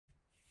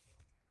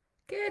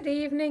Good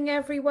evening,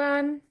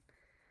 everyone.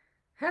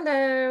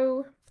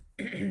 Hello.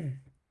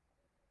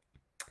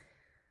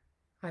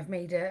 I've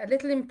made a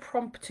little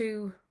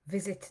impromptu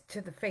visit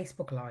to the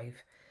Facebook Live.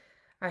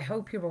 I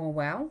hope you're all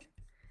well.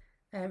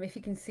 If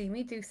you can see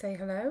me, do say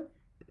hello.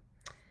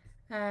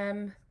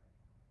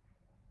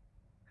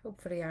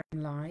 Hopefully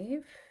I'm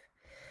live.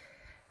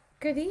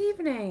 Good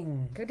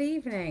evening. Good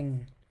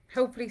evening.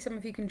 Hopefully some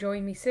of you can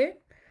join me soon.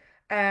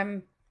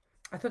 I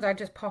thought I'd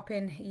just pop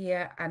in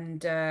here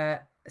and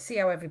see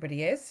how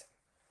everybody is.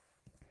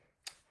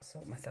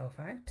 Sort myself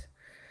out.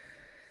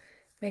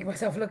 Make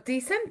myself look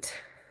decent.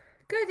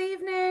 Good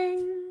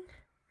evening.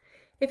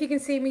 If you can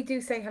see me, do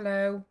say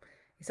hello.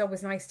 It's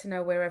always nice to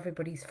know where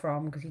everybody's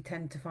from because you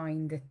tend to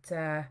find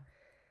that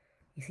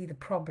you see the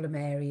problem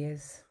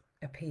areas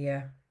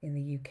appear in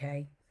the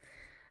UK.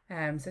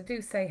 So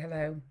do say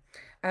hello.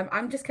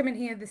 I'm just coming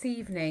here this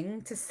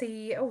evening to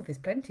see, oh, there's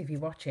plenty of you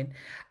watching,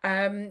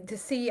 to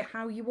see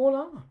how you all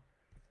are.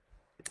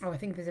 Oh, I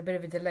think there's a bit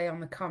of a delay on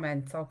the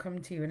comments. I'll come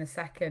to you in a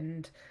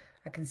second.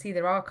 I can see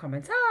there are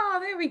comments. Ah,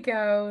 there we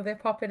go. They're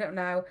popping up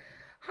now.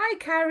 Hi,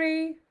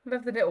 Carrie.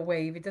 Love the little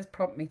wave. It does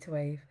prompt me to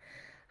wave.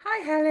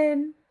 Hi,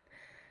 Helen.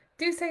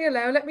 Do say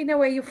hello. Let me know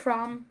where you're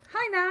from.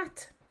 Hi,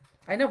 Nat.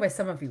 I know where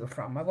some of you are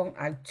from. I won't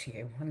out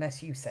you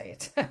unless you say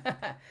it.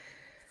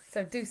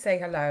 So do say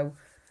hello.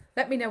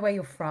 Let me know where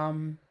you're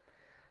from.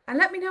 And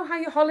let me know how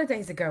your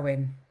holidays are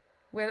going.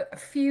 We're a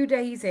few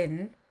days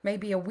in,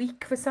 maybe a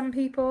week for some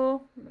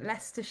people.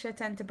 Leicestershire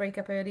tend to break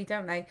up early,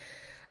 don't they?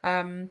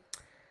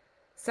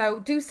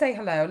 So do say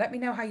hello. Let me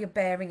know how you're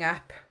bearing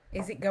up.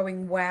 Is it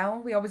going well?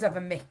 We always have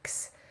a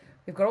mix.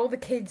 We've got all the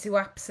kids who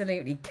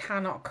absolutely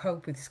cannot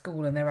cope with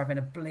school and they're having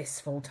a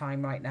blissful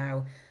time right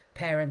now.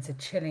 Parents are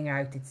chilling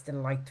out. It's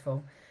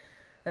delightful.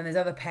 Then there's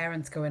other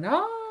parents going,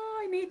 oh,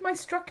 I need my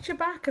structure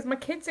back because my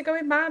kids are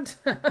going mad.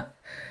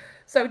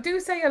 So do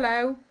say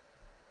hello.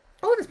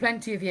 Oh, there's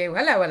plenty of you.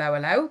 Hello, hello,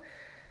 hello.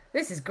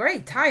 This is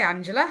great. Hi,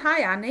 Angela. Hi,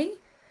 Annie.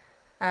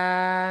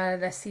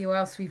 Let's see who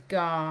else we've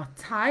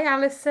got. Hi,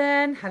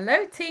 Alison.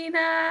 Hello,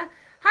 Tina.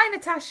 Hi,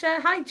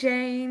 Natasha. Hi,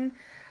 Jane.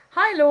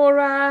 Hi,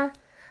 Laura.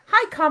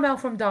 Hi, Carmel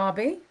from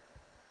Derby.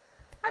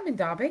 I'm in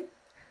Derby.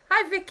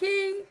 Hi,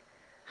 Vicky.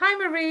 Hi,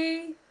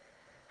 Marie.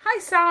 Hi,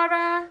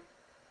 Sarah.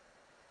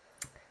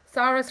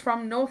 Sarah's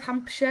from North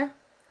Hampshire.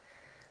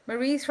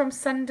 Marie's from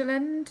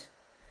Sunderland.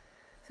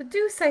 So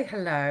do say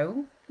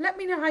hello. Let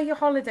me know how your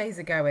holidays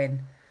are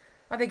going.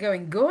 Are they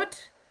going good?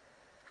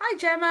 Hi,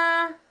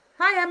 Gemma.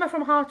 Hi, Emma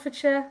from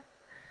Hertfordshire.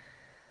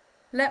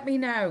 Let me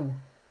know.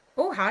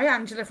 Oh, hi,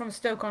 Angela from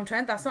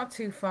Stoke-on-Trent. That's not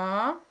too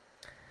far.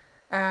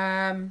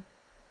 Hi,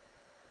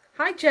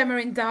 Gemma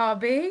in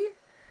Derby.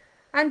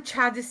 And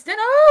Chaddiston.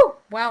 Oh,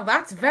 well,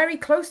 that's very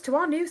close to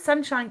our new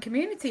Sunshine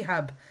Community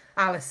Hub,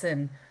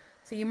 Alison.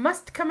 So you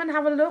must come and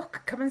have a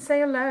look. Come and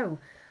say hello.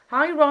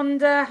 Hi,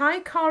 Rhonda.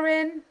 Hi,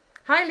 Corinne.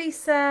 Hi,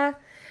 Lisa.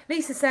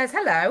 Lisa says,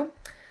 hello.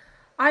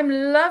 I'm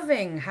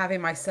loving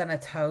having my son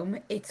at home.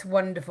 It's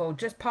wonderful.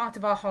 Just part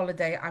of our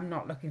holiday I'm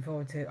not looking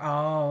forward to.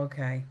 Oh,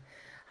 okay.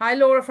 Hi,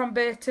 Laura from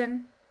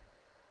Burton.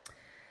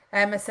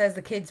 Emma says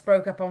the kids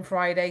broke up on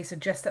Friday, so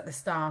just at the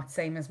start,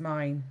 same as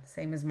mine.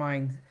 Same as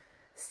mine.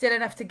 Still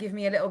enough to give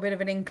me a little bit of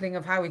an inkling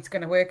of how it's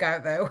going to work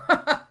out, though.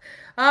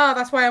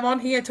 That's why I'm on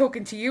here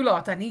talking to you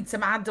lot. I need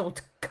some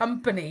adult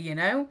company, you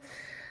know.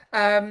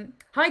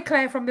 Hi,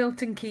 Claire from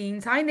Milton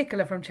Keynes. Hi,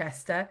 Nicola from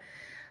Chester.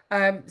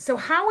 So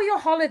how are your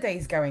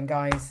holidays going,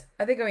 guys?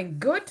 Are they going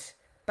good?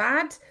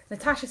 Bad?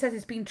 Natasha says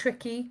it's been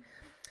tricky,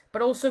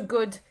 but also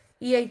good.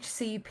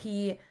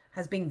 EHCP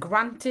has been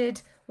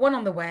granted, one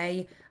on the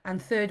way,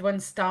 and third one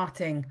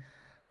starting.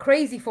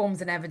 Crazy forms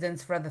and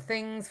evidence for other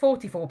things,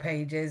 44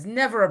 pages,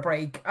 never a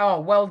break. Oh,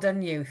 well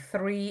done you,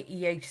 3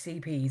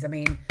 EHCPs. I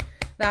mean,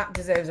 that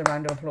deserves a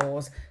round of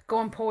applause. Go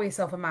and pour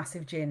yourself a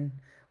massive gin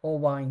or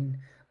wine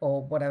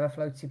or whatever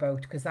floats your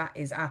boat, because that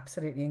is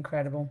absolutely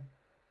incredible.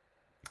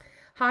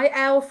 Hi,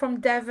 Elle from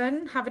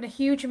Devon, having a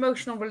huge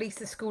emotional release.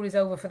 The school is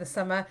over for the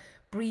summer,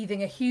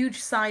 breathing a huge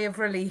sigh of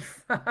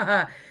relief.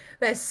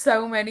 There's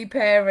so many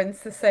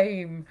parents the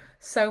same.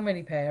 So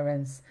many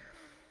parents.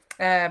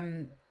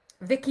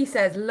 Vicky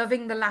says,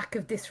 loving the lack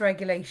of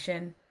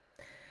dysregulation.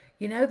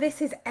 You know,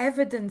 this is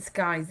evidence,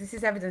 guys. This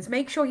is evidence.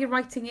 Make sure you're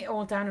writing it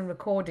all down and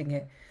recording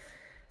it.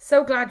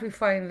 So glad we've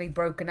finally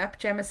broken up.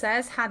 Gemma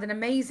says, had an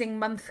amazing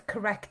month,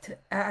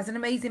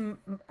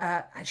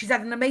 she's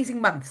had an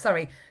amazing month,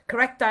 sorry.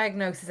 Correct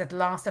diagnosis at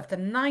last after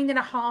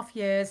 9.5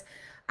 years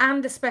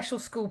and a special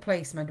school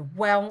placement.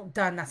 Well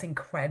done. That's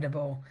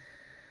incredible.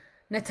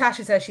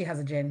 Natasha says she has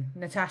a gin.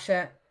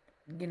 Natasha,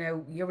 you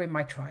know, you're in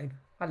my tribe.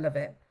 I love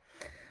it.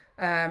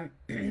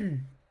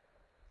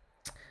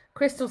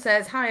 Crystal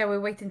says, hi, we're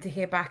waiting to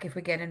hear back if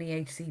we get any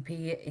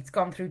HCP. It's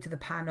gone through to the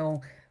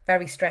panel.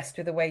 Very stressed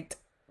with the wait.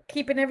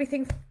 Keeping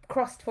everything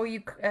crossed for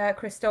you,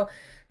 Crystal.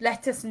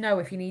 Let us know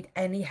if you need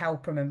any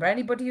help. Remember,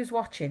 anybody who's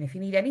watching, if you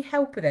need any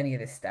help with any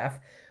of this stuff,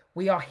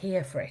 we are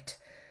here for it.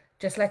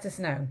 Just let us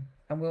know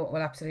and we'll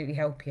absolutely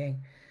help you.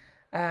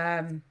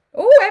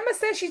 Oh, Emma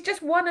says she's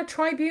just won a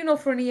tribunal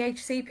for an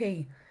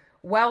EHCP.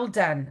 Well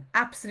done.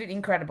 Absolutely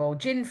incredible.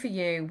 Gin for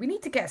you. We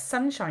need to get a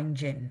sunshine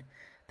gin.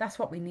 That's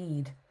what we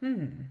need.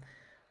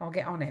 I'll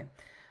get on it.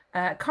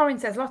 Corinne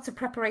says, lots of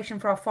preparation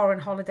for our foreign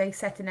holiday,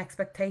 setting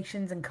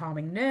expectations and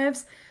calming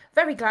nerves.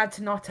 Very glad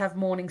to not have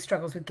morning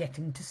struggles with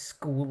getting to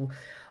school.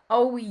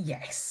 Oh,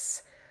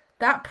 yes.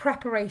 That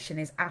preparation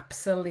is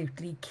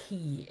absolutely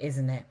key,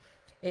 isn't it?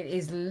 It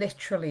is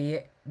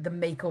literally the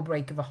make or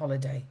break of a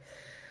holiday.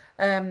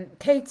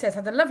 Kate says,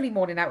 had a lovely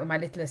morning out with my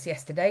littlest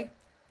yesterday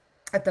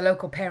at the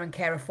local parent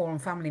carer forum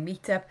family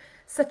meetup.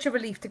 Such a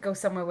relief to go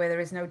somewhere where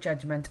there is no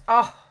judgment.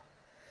 Oh,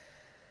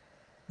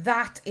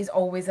 that is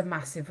always a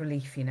massive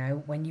relief, you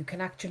know, when you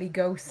can actually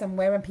go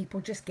somewhere and people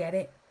just get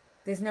it.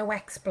 There's no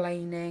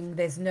explaining.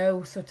 There's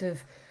no sort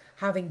of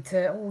having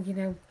to, oh, you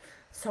know,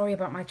 sorry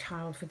about my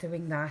child for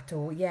doing that.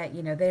 Or, yeah,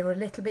 you know, they're a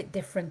little bit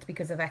different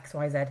because of X,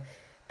 Y, Z.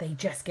 They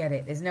just get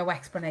it. There's no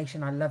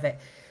explanation. I love it.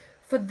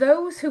 For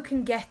those who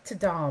can get to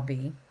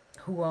Derby,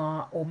 who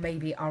are, or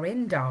maybe are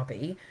in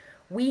Derby,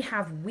 we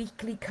have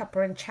weekly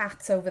cuppa and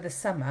chats over the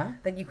summer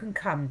that you can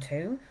come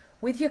to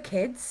with your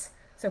kids.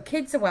 So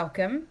kids are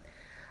welcome.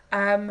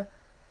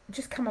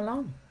 Just come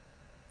along.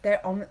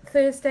 They're on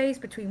Thursdays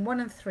between 1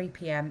 and 3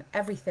 p.m.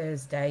 every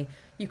Thursday.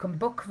 You can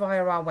book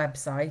via our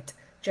website,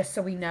 just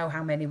so we know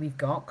how many we've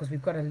got, because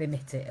we've got to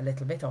limit it a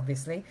little bit,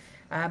 obviously.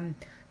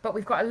 But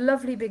we've got a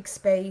lovely big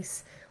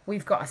space.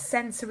 We've got a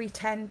sensory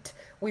tent.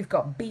 We've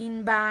got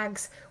bean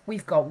bags.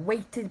 We've got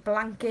weighted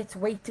blankets,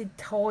 weighted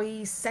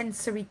toys,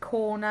 sensory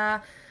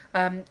corner,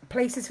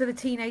 places for the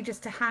teenagers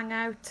to hang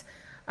out.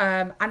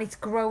 And it's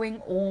growing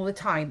all the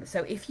time.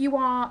 So if you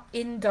are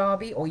in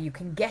Derby or you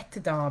can get to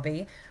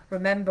Derby,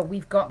 remember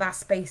we've got that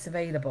space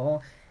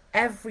available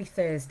every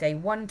Thursday,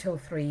 1 till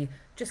 3.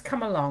 Just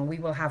come along. We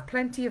will have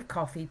plenty of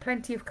coffee,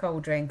 plenty of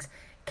cold drinks,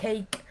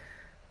 cake,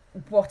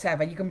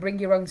 whatever. You can bring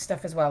your own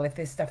stuff as well if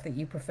there's stuff that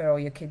you prefer or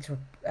your kids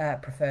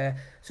prefer.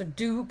 So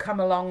do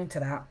come along to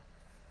that.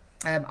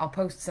 I'll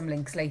post some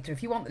links later.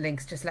 If you want the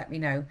links, just let me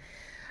know.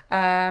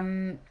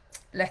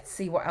 Let's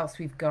see what else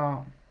we've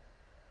got.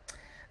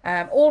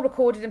 All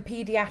recorded in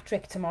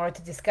paediatric tomorrow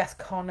to discuss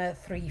Connor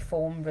 3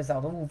 form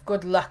result. Oh,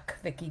 good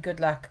luck, Vicky. Good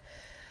luck.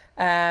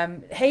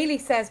 Hayley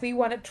says, we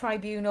won at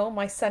tribunal.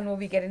 My son will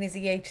be getting his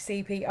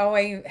EHCP. Oh,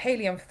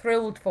 Hayley, I'm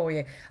thrilled for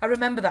you. I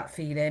remember that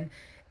feeling.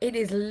 It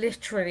is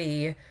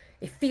literally,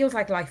 it feels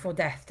like life or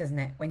death, doesn't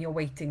it, when you're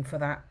waiting for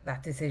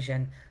that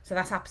decision. So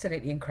that's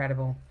absolutely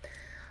incredible.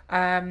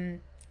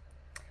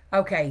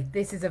 Okay,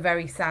 this is a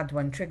very sad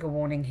one. Trigger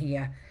warning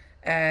here.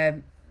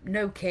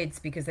 No kids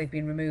because they've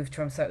been removed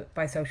from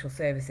by social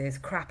services.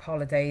 Crap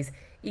holidays.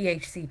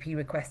 EHCP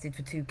requested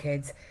for 2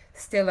 kids.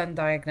 Still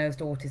undiagnosed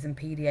autism,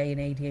 PDA and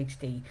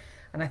ADHD.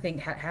 And I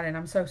think, Helen,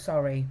 I'm so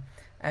sorry.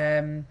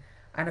 And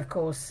of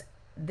course,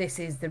 this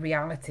is the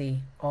reality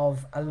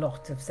of a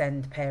lot of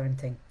SEND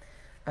parenting.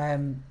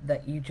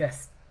 That you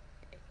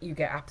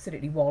get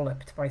absolutely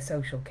walloped by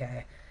social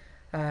care.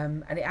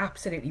 And it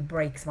absolutely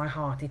breaks my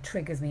heart. It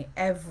triggers me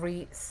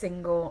every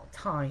single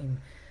time.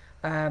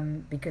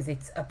 Because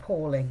it's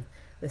appalling.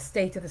 The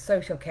state of the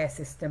social care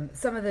system,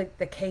 some of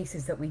the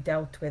cases that we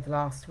dealt with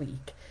last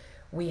week,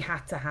 we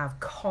had to have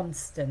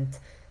constant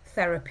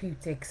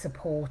therapeutic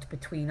support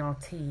between our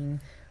team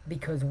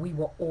because we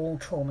were all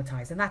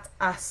traumatized. And that's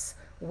us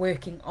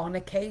working on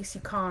a case.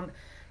 You can't,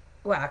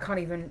 well, I can't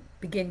even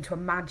begin to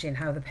imagine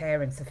how the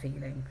parents are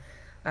feeling.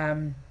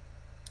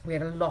 We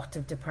had a lot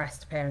of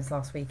depressed parents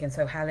last week. And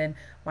so, Helen,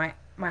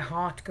 my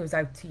heart goes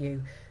out to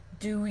you.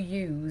 Do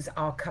use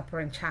our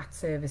cuppa and chat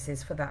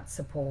services for that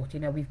support.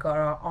 You know, we've got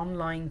our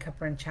online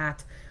cuppa and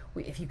chat.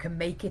 If you can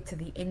make it to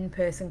the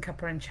in-person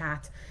cuppa and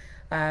chat,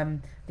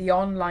 the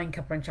online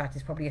cuppa and chat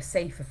is probably a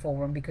safer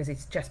forum because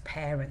it's just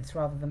parents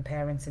rather than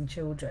parents and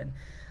children.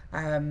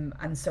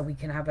 And so we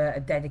can have a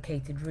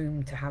dedicated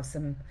room to have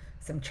some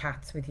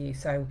chats with you.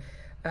 So,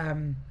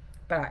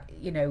 but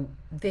you know,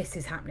 this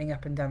is happening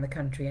up and down the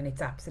country and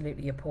it's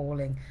absolutely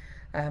appalling.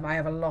 I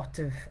have a lot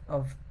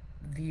of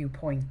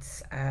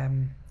viewpoints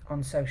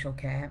on social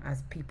care,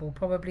 as people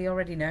probably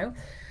already know.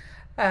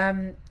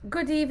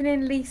 Good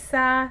evening,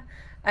 Lisa.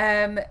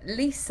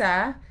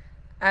 Lisa,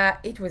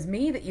 it was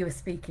me that you were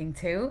speaking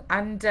to,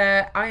 and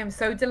I am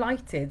so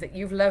delighted that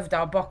you've loved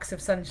our box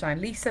of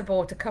sunshine. Lisa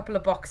bought a couple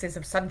of boxes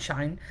of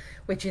sunshine,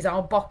 which is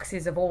our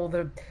boxes of all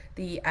the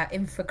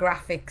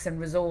infographics and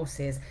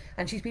resources,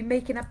 and she's been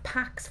making up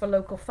packs for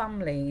local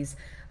families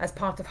as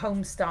part of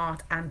Home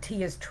Start and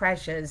Tia's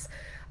Treasures,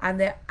 and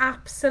they're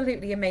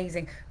absolutely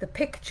amazing. The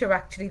picture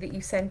actually that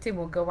you sent in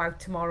will go out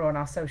tomorrow on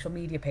our social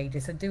media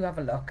pages, so do have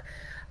a look.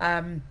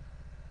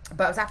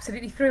 But I was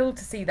absolutely thrilled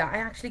to see that. I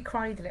actually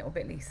cried a little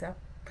bit, Lisa.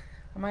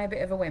 Am I a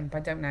bit of a wimp?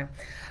 I don't know.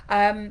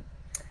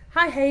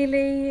 Hi,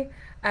 Hayley.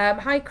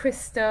 Hi,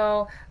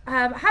 Crystal.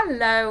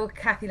 Hello,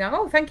 Kathy Long.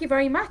 Oh, thank you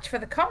very much for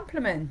the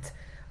compliment.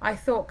 I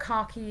thought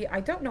khaki,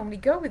 I don't normally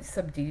go with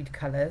subdued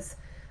colours,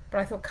 but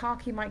I thought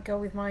khaki might go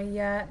with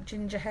my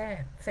ginger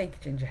hair,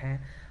 fake ginger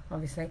hair,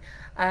 obviously.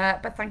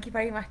 But thank you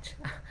very much.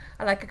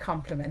 I like a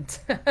compliment.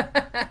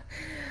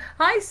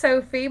 Hi,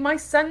 Sophie. My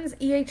son's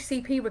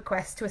EHCP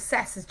request to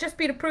assess has just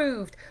been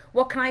approved.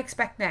 What can I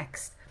expect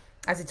next?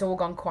 As it's all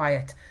gone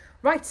quiet.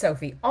 Right,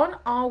 Sophie. On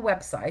our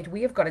website,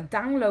 we have got a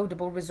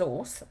downloadable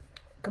resource,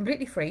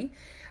 completely free,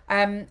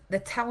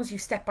 that tells you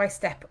step by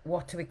step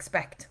what to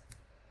expect.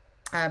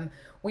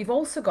 We've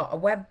also got a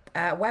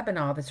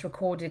webinar that's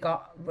recorded.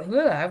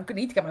 I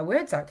need to get my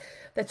words out.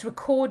 That's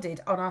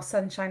recorded on our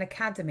Sunshine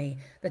Academy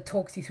that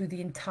talks you through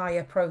the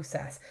entire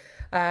process.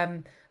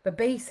 But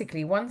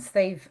basically, once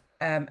they've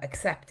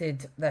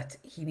accepted that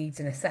he needs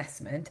an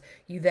assessment,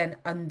 you then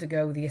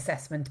undergo the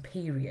assessment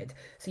period.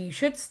 So you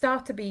should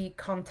start to be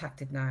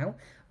contacted now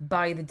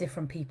by the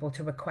different people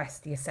to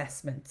request the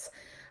assessments.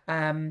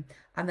 And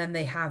then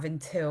they have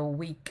until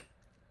week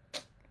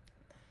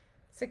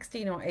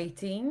 16 or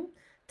 18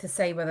 to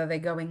say whether they're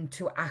going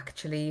to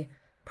actually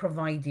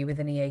provide you with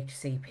an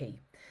EHCP.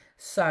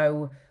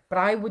 So, but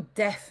I would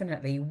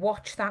definitely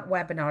watch that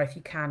webinar if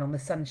you can on the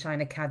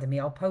Sunshine Academy.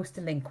 I'll post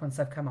a link once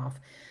I've come off,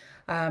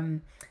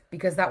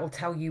 because that will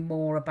tell you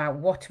more about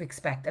what to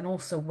expect and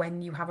also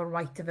when you have a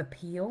right of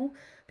appeal,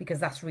 because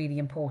that's really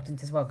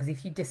important as well. Because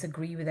if you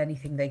disagree with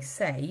anything they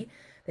say,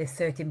 there's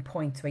certain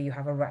points where you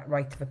have a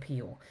right of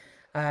appeal.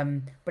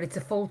 But it's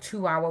a full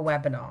 2-hour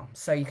webinar,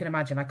 so you can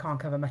imagine I can't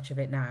cover much of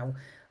it now,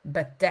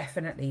 but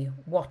definitely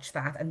watch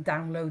that and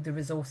download the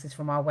resources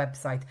from our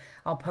website.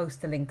 I'll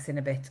post the links in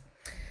a bit.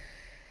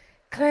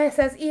 Claire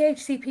says,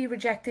 EHCP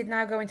rejected,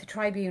 now going to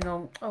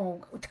tribunal.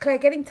 Oh, Claire,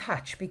 get in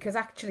touch, because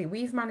actually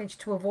we've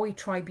managed to avoid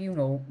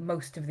tribunal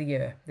most of the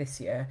year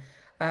this year.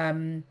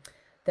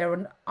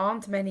 There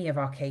aren't many of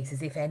our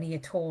cases, if any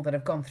at all, that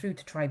have gone through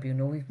to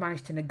tribunal. We've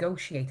managed to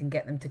negotiate and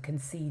get them to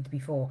concede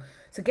before.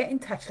 So get in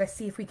touch. Let's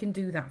see if we can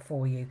do that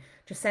for you.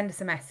 Just send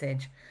us a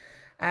message.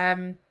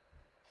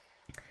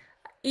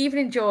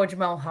 Evening, George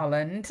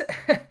Mulholland.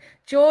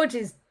 George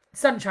is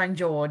Sunshine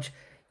George.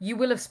 You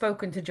will have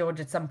spoken to George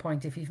at some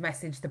point if you've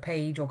messaged the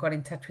page or got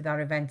in touch with our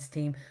events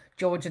team.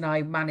 George and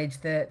I manage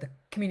the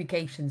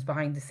communications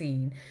behind the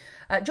scene.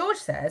 George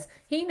says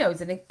he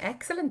knows an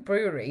excellent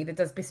brewery that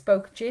does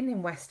bespoke gin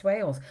in West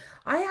Wales.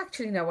 I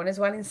actually know one as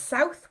well in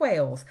South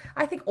Wales.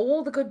 I think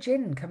all the good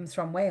gin comes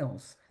from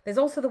Wales. There's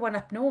also the one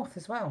up north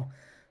as well.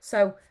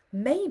 So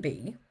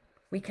maybe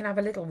we can have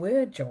a little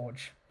word,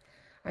 George,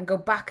 and go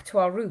back to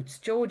our roots.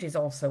 George is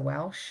also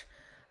Welsh,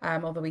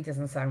 although he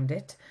doesn't sound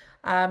it.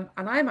 And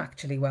I'm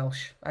actually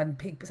Welsh, and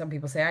some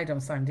people say I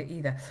don't sound it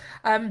either.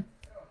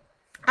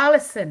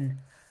 Alison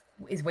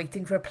is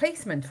waiting for a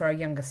placement for our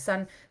youngest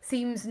son.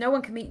 Seems no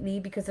one can meet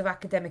me because of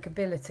academic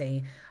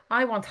ability.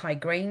 I want High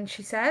Grange,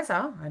 she says.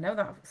 Ah, I know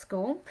that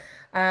school.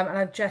 And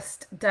I've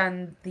just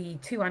done the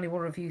 2 annual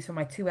reviews for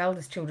my 2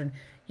 eldest children.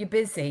 You're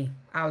busy,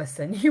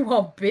 Alison. You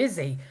are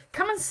busy.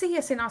 Come and see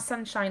us in our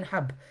Sunshine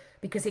Hub,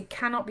 because it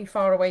cannot be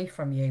far away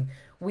from you.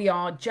 We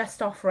are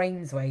just off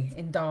Rainsway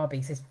in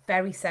Derby, so it's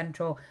very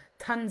central,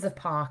 tons of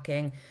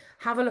parking.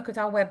 Have a look at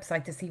our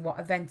website to see what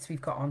events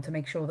we've got on to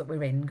make sure that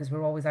we're in, because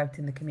we're always out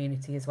in the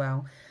community as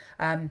well.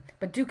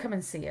 But do come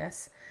and see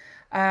us.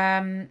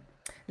 Leanne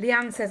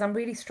says, I'm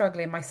really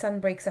struggling. My son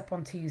breaks up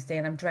on Tuesday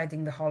and I'm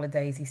dreading the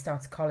holidays. He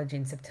starts college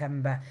in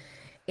September.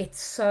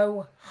 It's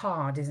so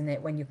hard, isn't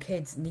it, when your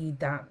kids need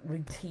that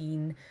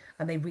routine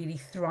and they really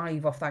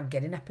thrive off that,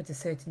 getting up at a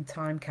certain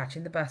time,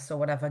 catching the bus or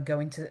whatever,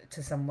 going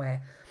to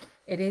somewhere.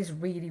 It is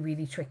really,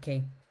 really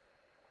tricky.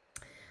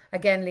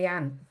 Again,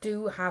 Leanne,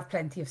 do have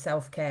plenty of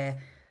self-care,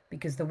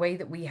 because the way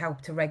that we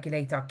help to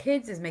regulate our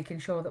kids is making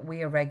sure that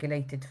we are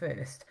regulated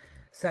first.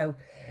 So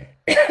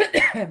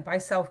by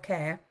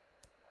self-care,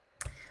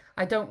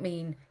 I don't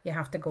mean you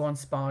have to go on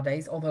spa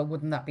days, although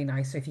wouldn't that be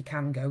nice? So if you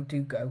can go,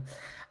 do go.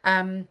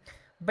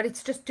 But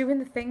it's just doing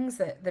the things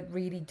that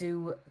really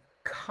do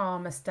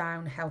calm us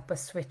down, help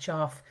us switch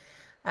off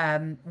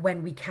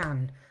when we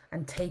can,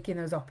 and taking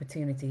those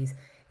opportunities.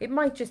 It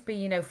might just be,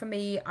 you know, for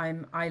me,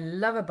 I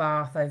love a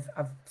bath.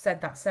 I've said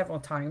that several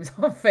times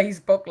on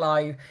Facebook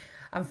Live.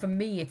 And for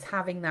me, it's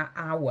having that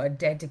hour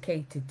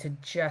dedicated to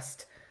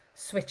just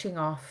switching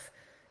off,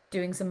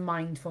 doing some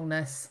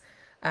mindfulness,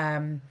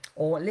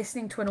 or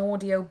listening to an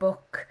audio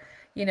book,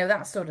 you know,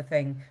 that sort of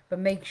thing. But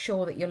make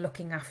sure that you're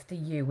looking after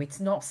you. It's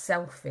not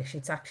selfish.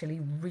 It's actually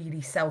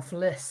really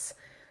selfless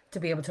to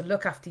be able to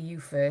look after you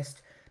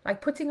first.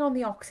 Like putting on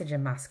the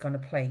oxygen mask on a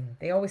plane.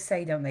 They always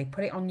say, don't they,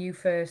 put it on you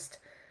first,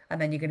 and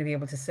then you're going to be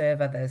able to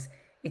serve others.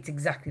 It's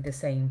exactly the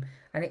same.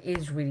 And it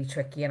is really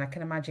tricky. And I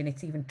can imagine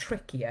it's even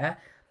trickier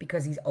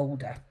because he's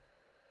older.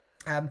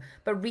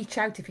 But reach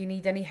out if you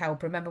need any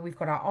help. Remember, we've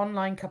got our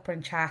online cuppa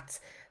and chats.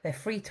 They're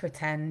free to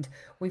attend.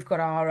 We've got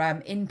our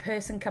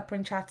in-person cuppa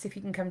and chats, if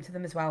you can come to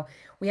them as well.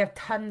 We have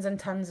tons and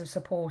tons of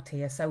support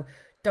here. So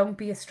don't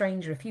be a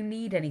stranger. If you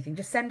need anything,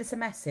 just send us a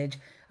message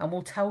and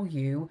we'll tell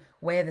you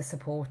where the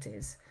support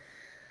is.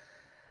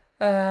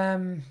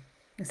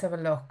 Let's have a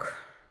look.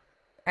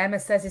 Emma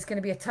says it's going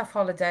to be a tough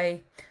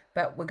holiday,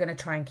 but we're going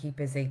to try and keep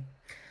busy.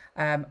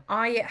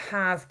 I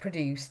have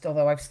produced,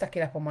 although I've stuck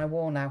it up on my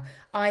wall now,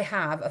 I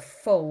have a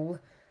full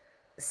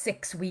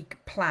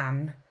 6-week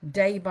plan,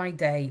 day by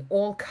day,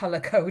 all colour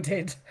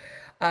coded.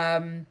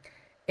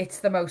 It's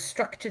the most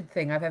structured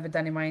thing I've ever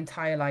done in my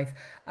entire life.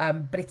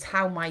 But it's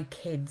how my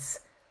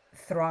kids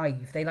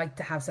thrive. They like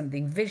to have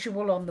something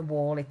visual on the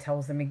wall. It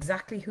tells them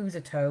exactly who's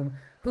at home,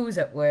 who's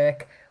at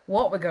work,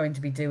 what we're going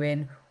to be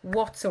doing,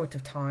 what sort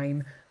of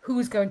time,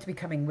 who's going to be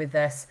coming with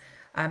us.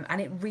 And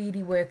it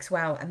really works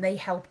well, and they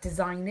help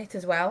design it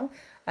as well.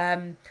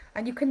 And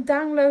you can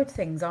download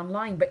things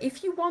online, but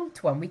if you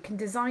want one, we can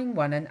design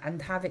one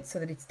and have it so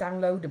that it's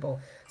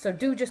downloadable. So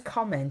do just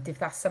comment if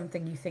that's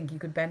something you think you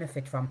could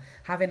benefit from,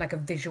 having like a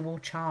visual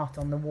chart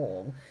on the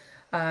wall.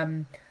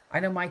 I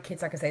know my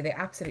kids, like I say, they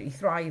absolutely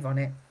thrive on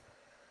it.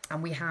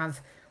 And we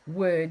have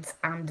words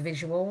and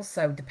visuals,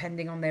 so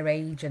depending on their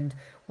age and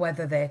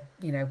whether they're,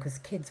 you know, because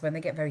kids, when they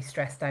get very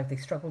stressed out, they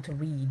struggle to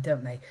read,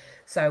 don't they?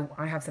 So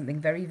I have something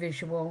very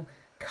visual,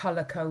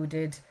 color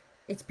coded.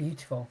 It's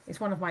beautiful.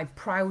 It's one of my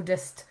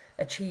proudest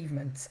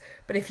achievements.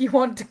 But if you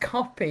want to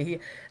copy,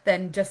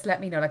 then just let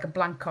me know, like a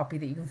blank copy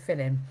that you can fill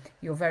in.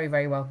 You're very,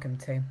 very welcome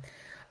to.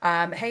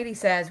 Hayley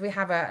says, we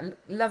have a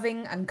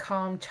loving and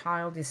calm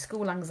child. His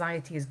school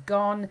anxiety is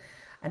gone.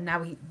 And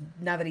now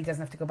that he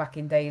doesn't have to go back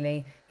in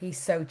daily, he's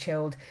so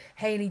chilled.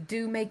 Hayley,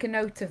 do make a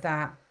note of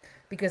that,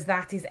 because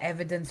that is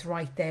evidence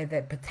right there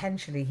that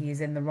potentially he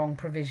is in the wrong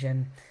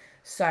provision.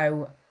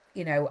 So,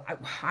 you know,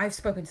 I've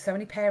spoken to so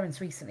many parents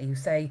recently who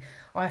say,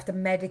 I have to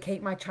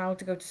medicate my child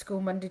to go to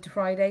school Monday to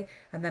Friday,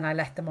 and then I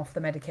let them off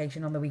the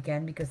medication on the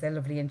weekend because they're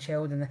lovely and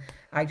chilled and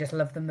I just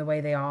love them the way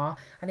they are.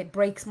 And it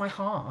breaks my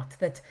heart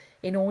that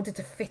in order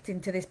to fit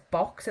into this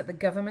box that the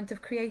government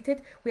have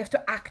created, we have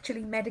to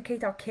actually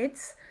medicate our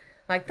kids.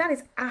 Like, that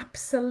is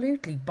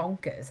absolutely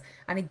bonkers,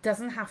 and it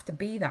doesn't have to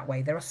be that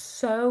way. There are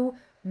so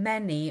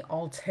many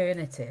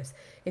alternatives.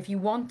 If you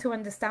want to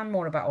understand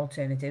more about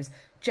alternatives,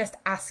 just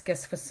ask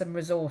us for some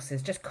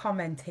resources. Just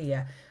comment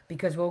here,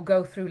 because we'll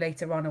go through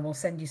later on and we'll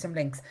send you some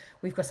links.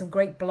 We've got some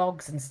great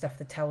blogs and stuff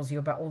that tells you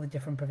about all the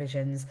different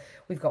provisions.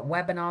 We've got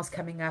webinars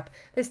coming up.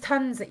 There's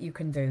tons that you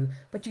can do,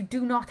 but you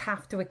do not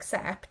have to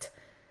accept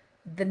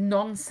the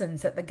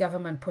nonsense that the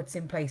government puts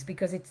in place,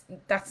 because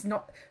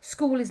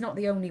school is not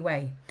the only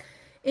way.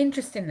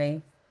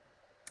 Interestingly,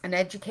 an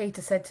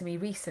educator said to me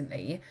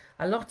recently,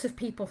 a lot of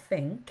people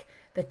think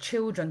that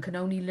children can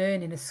only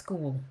learn in a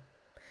school.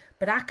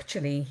 But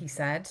actually, he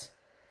said,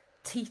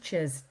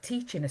 teachers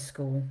teach in a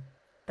school.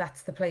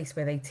 That's the place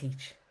where they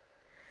teach.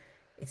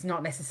 It's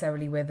not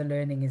necessarily where the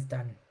learning is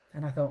done.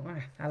 And I thought,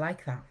 I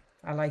like that.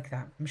 I like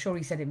that. I'm sure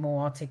he said it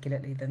more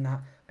articulately than that,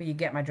 but you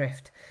get my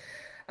drift.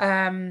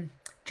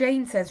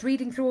 Jane says,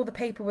 reading through all the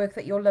paperwork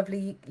that your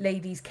lovely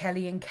ladies,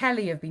 Kelly and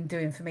Kelly, have been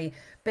doing for me,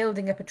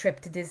 building up a trip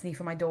to Disney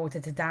for my daughter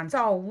to dance.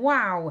 Oh,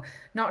 wow.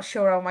 Not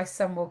sure how my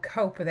son will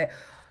cope with it.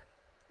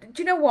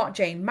 Do you know what,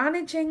 Jane?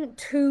 Managing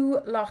two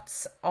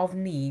lots of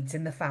needs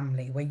in the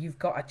family, where you've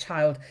got a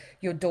child,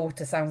 your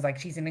daughter sounds like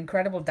she's an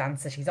incredible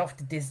dancer. She's off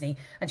to Disney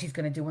and she's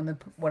going to do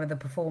one of the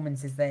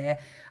performances there.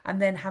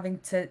 And then having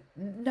to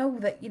know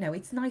that, you know,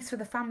 it's nice for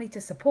the family to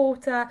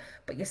support her,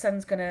 but your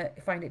son's going to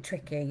find it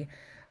tricky.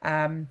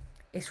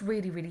 It's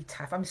really, really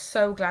tough. I'm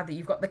so glad that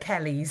you've got the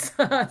Kellys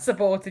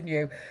supporting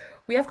you.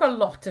 We have got a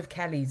lot of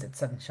Kellys at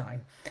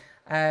Sunshine.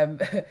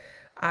 And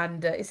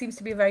it seems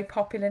to be a very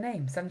popular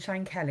name,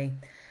 Sunshine Kelly.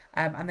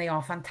 And they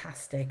are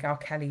fantastic. Our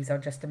Kellys are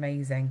just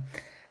amazing.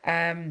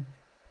 Let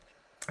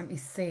me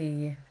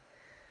see.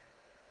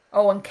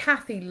 Oh, and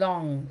Kathy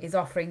Long is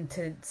offering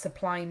to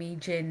supply me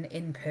gin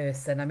in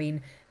person. I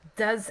mean,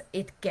 does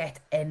it get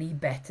any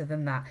better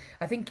than that?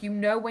 I think you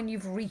know when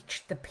you've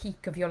reached the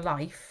peak of your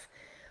life,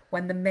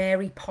 when the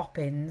Mary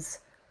Poppins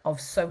of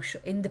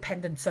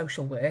independent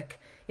social work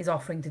is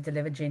offering to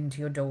deliver gin to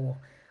your door.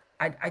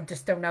 I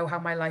just don't know how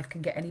my life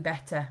can get any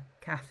better,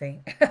 Kathy.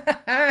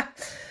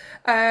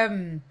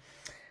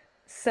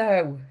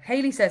 So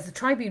Hayley says, the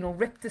tribunal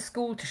ripped the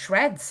school to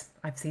shreds.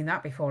 I've seen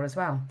that before as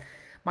well.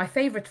 My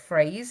favourite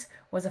phrase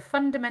was a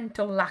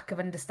fundamental lack of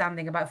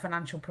understanding about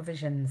financial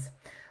provisions.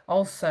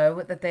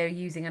 Also, that they're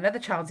using another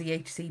child's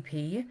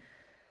EHCP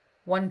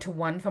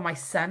one-to-one for my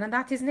son, and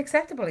that isn't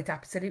acceptable. It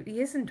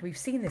absolutely isn't. We've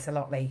seen this a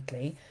lot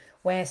lately,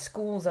 where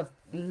schools are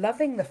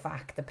loving the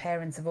fact that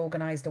parents have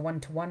organised a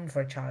one-to-one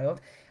for a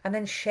child and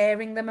then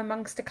sharing them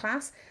amongst a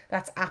class.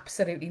 That's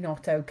absolutely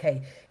not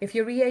okay. If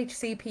your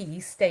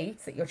EHCP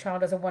states that your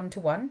child has a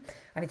one-to-one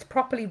and it's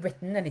properly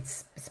written and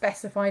it's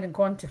specified and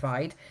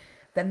quantified,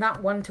 then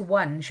that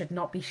one-to-one should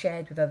not be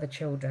shared with other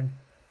children.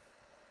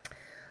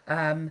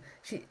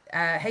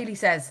 Hayley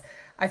says,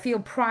 I feel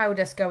proud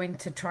us going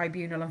to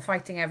tribunal and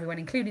fighting everyone,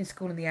 including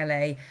school in the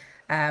LA.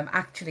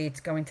 Actually, it's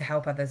going to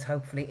help others,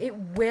 hopefully. It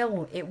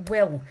will.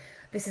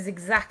 This is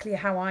exactly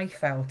how I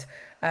felt.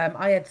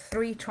 I had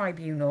 3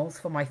 tribunals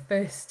for my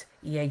first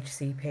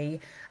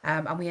EHCP,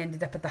 and we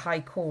ended up at the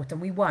High Court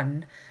and we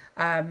won.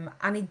 And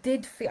I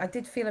did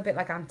feel a bit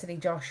like Anthony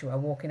Joshua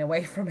walking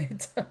away from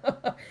it.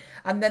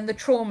 And then the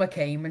trauma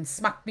came and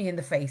smacked me in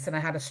the face and I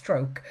had a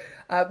stroke.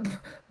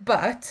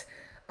 But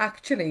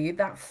actually,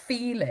 that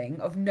feeling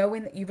of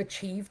knowing that you've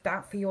achieved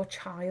that for your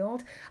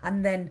child,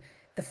 and then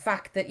the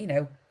fact that, you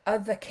know,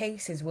 other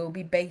cases will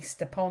be based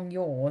upon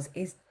yours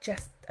is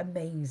just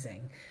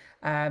amazing.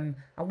 And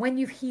when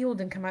you've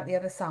healed and come out the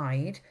other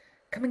side,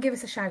 come and give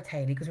us a shout,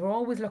 Hayley, because we're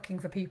always looking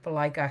for people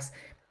like us,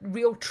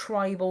 real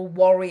tribal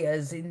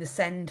warriors in the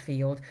send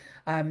field,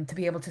 to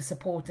be able to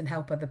support and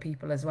help other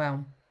people as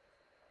well.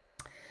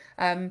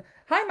 Hi,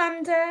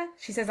 Amanda.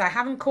 She says, I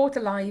haven't caught a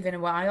live in a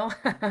while.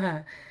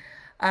 Let's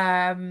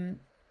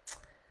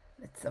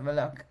have a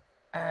look.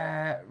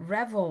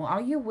 Revel,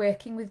 are you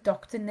working with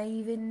Dr.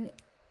 Navin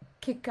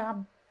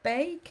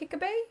Kikabai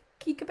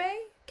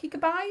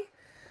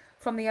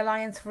from the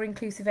Alliance for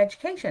Inclusive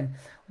Education?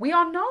 We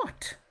are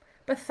not,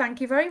 but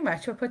thank you very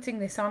much for putting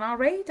this on our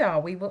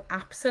radar. We will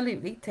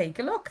absolutely take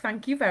a look.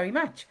 Thank you very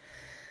much.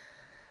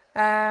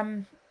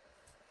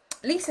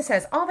 Lisa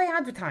says, are they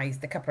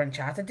advertised, the Cuppa and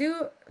Chat? I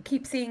do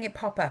keep seeing it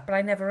pop up, but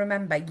I never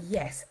remember.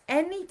 Yes,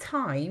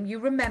 anytime you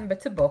remember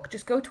to book,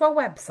 just go to our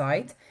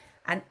website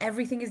and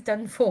everything is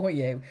done for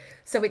you.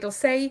 So it'll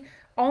say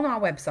on our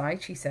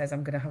website, she says,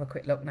 I'm going to have a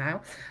quick look now.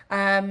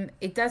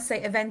 It does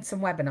say events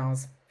and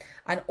webinars.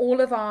 And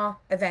all of our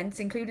events,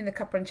 including the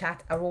Cuppa and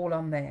Chat, are all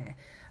on there.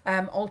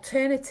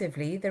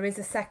 Alternatively, there is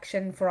a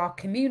section for our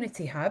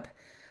community hub.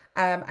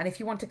 And if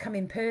you want to come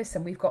in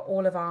person, we've got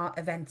all of our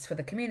events for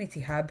the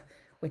community hub,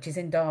 which is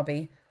in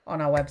Derby, on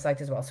our website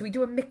as well. So we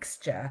do a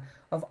mixture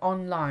of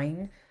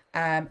online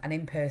and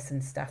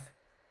in-person stuff.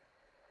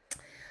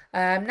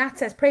 Nat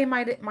says, pray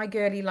my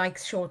girlie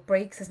likes short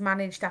breaks, has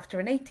managed after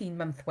an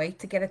 18-month wait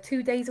to get her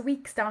 2 days a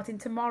week starting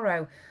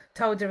tomorrow.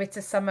 Told her it's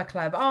a summer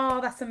club.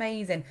 Oh, that's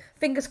amazing.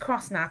 Fingers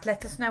crossed, Nat.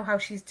 Let us know how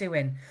she's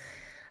doing.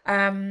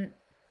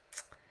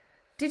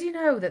 Did you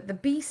know that the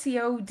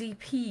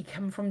BCODP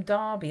come from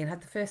Derby and had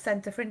the first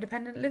centre for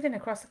independent living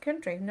across the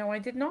country? No, I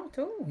did not.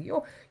 Oh,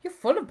 you're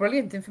full of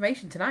brilliant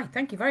information tonight.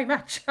 Thank you very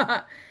much.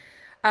 Love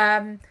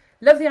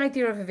the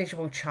idea of a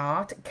visual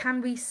chart.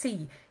 Can we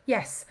see?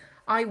 Yes,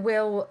 I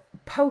will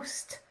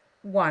post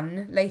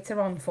one later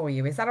on for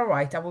you. Is that all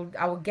right? I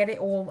will get it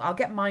all. I'll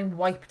get mine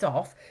wiped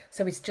off,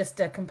 so it's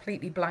just a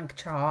completely blank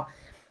chart.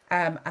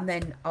 And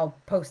then I'll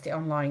post it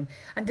online.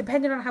 And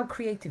depending on how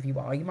creative you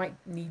are, you might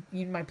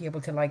be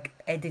able to like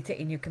edit it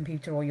in your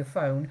computer or your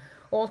phone.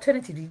 Or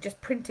alternatively, just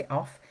print it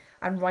off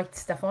and write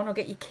stuff on, or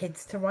get your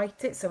kids to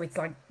write it so it's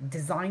like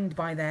designed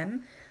by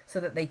them so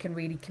that they can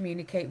really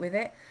communicate with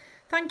it.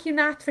 Thank you,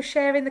 Nat, for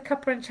sharing the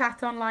Cuppa and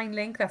Chat online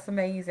link. That's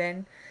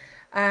amazing.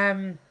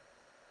 Oh,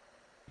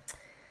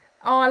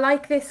 I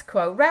like this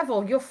quote.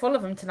 Revel, you're full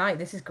of them tonight.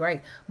 This is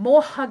great.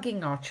 More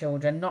hugging our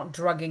children, not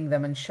drugging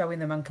them and showing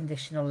them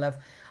unconditional love.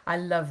 I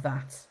love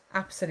that.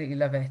 Absolutely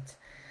love it.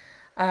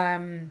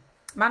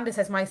 Amanda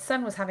says, my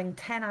son was having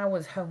 10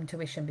 hours home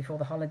tuition before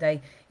the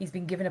holiday. He's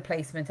been given a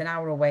placement an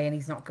hour away and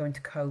he's not going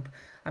to cope.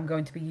 I'm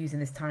going to be using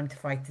this time to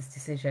fight this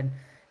decision.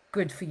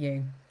 Good for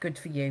you. Good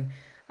for you.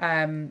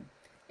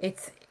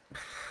 It's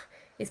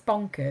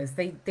bonkers.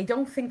 They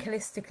don't think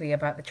holistically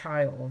about the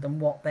child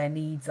and what their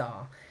needs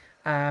are.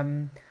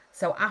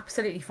 So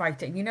absolutely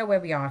fight it. And you know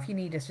where we are. If you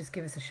need us, just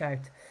give us a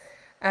shout.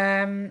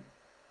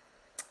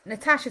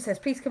 Natasha says,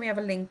 please can we have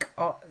a link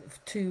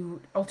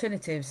to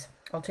alternative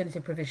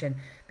provision,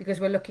 because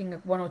we're looking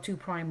at 1 or 2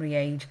 primary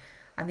age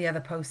and the other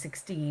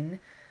post-16.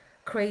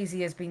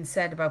 Crazy has been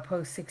said about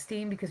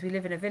post-16 because we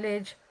live in a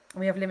village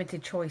and we have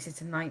limited choice. It's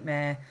a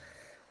nightmare.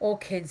 All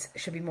kids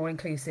should be more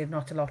inclusive,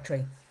 not a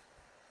lottery.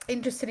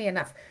 Interestingly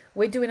enough,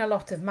 we're doing a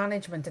lot of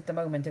management at the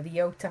moment of the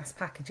OTAS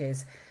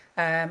packages,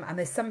 and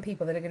there's some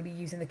people that are going to be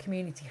using the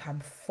community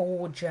hub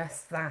for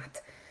just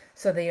that.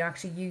 So they are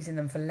actually using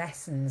them for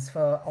lessons,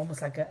 for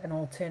almost like an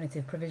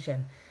alternative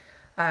provision.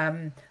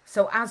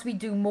 So as we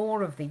do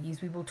more of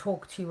these, we will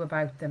talk to you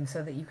about them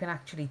so that you can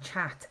actually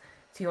chat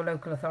to your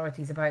local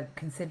authorities about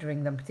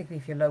considering them, particularly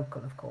if you're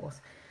local, of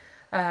course.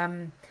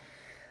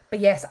 But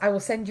yes, I will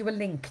send you a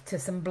link to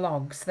some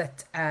blogs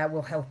that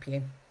will help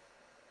you.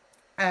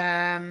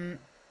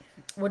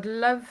 Would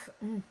love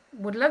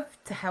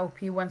to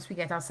help you once we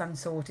get our son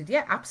sorted.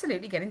 Yeah,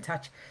 absolutely, get in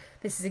touch.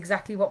 This is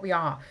exactly what we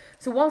are.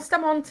 So whilst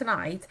I'm on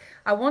tonight,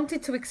 I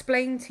wanted to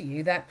explain to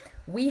you that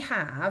we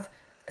have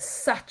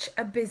such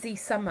a busy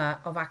summer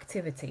of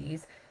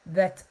activities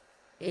that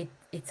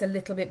it's a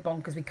little bit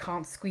bonkers. We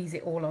can't squeeze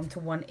it all onto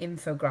one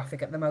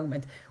infographic at the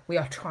moment. We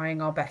are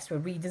trying our best. We're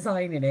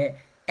redesigning it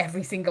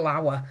every single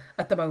hour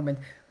at the moment.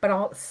 But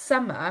our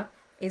summer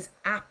is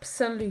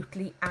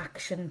absolutely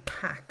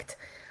action-packed.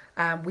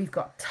 We've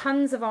got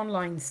tons of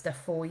online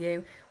stuff for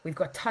you. We've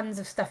got tons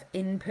of stuff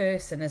in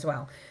person as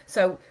well.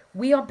 So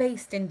we are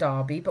based in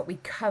Derby, but we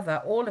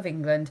cover all of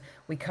England.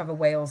 We cover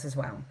Wales as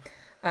well.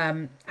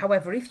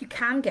 However, if you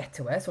can get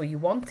to us or you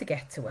want to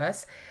get to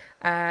us,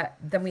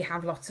 then we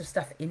have lots of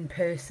stuff in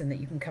person that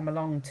you can come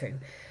along to.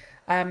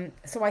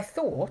 So I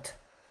thought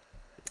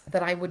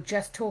that I would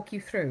just talk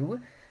you through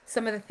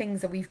some of the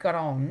things that we've got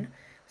on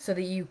so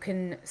that you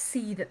can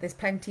see that there's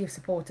plenty of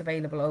support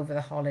available over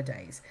the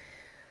holidays.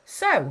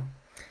 So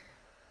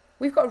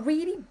we've got a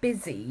really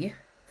busy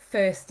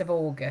 1st of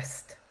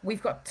August.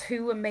 We've got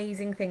 2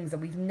 amazing things that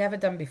we've never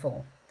done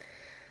before.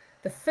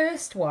 The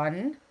first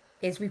one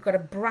is we've got a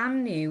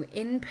brand new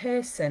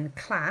in-person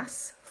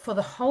class for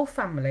the whole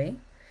family,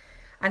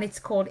 and it's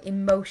called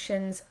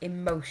Emotions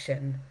in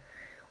Motion,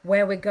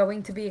 where we're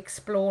going to be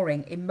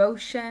exploring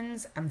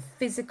emotions and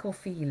physical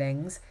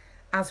feelings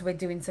as we're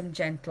doing some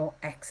gentle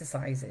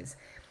exercises.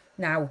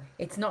 Now,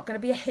 it's not going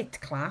to be a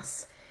HIIT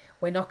class.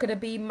 We're not going to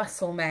be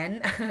muscle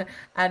men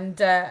and,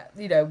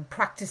 you know,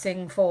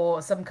 practicing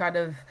for some kind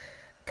of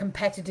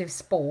competitive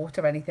sport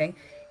or anything.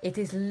 It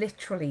is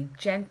literally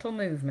gentle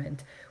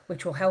movement,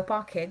 which will help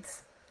our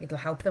kids. It'll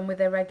help them with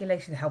their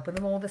regulation, help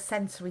them all the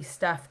sensory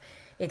stuff.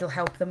 It'll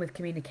help them with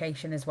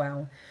communication as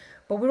well.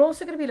 But we're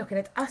also going to be looking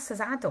at us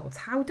as adults.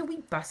 How do we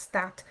bust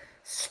that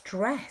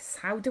stress?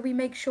 How do we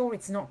make sure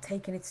it's not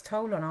taking its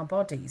toll on our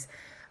bodies?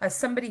 As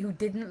somebody who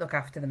didn't look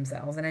after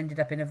themselves and ended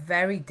up in a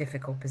very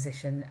difficult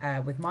position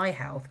with my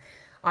health,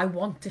 I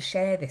want to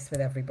share this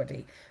with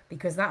everybody,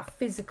 because that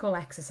physical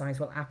exercise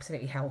will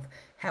absolutely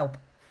help.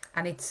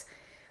 And it's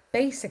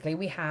basically,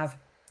 we have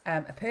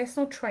a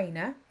personal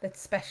trainer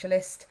that's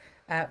specialist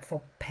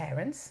for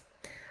parents,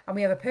 and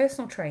we have a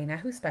personal trainer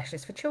who's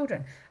specialist for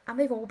children, and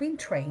they've all been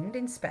trained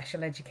in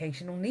special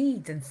educational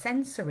needs and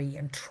sensory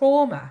and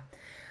trauma.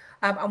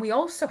 And we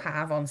also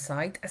have on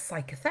site a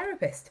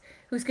psychotherapist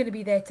who's going to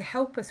be there to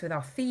help us with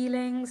our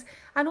feelings.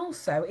 And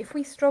also, if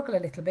we struggle a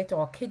little bit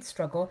or our kids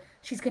struggle,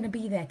 she's going to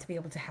be there to be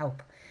able to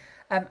help.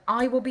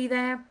 I will be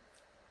there.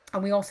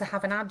 And we also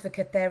have an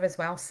advocate there as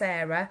well,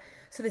 Sarah.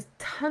 So there's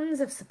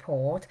tons of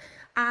support.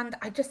 And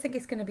I just think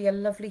it's going to be a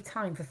lovely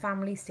time for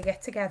families to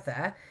get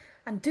together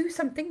and do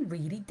something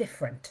really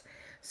different.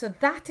 So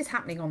that is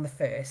happening on the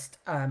 1st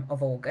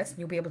of August. And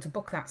you'll be able to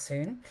book that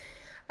soon.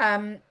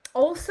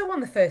 Also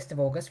on the 1st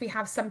of August, we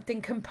have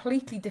something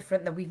completely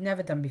different that we've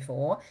never done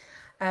before.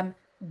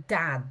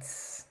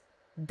 Dads.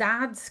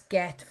 Dads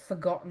get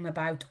forgotten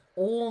about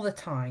all the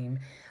time.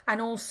 And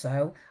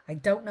also, I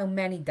don't know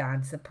many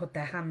dads that put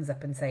their hands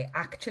up and say,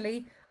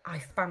 actually, I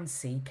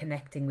fancy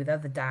connecting with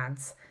other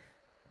dads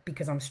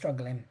because I'm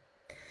struggling.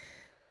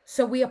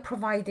 So we are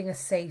providing a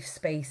safe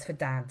space for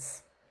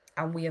dads.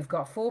 And we have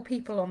got 4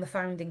 people on the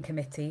founding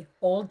committee,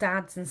 all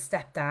dads and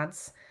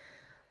stepdads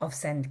of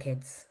Send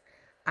Kids.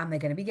 And they're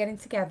going to be getting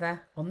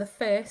together on the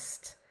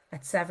 1st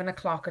at 7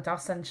 o'clock at our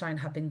Sunshine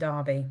Hub in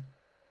Derby.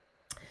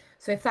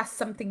 So if that's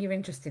something you're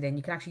interested in,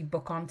 you can actually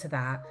book onto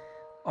that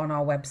on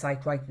our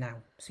website right now.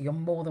 So you're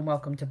more than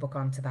welcome to book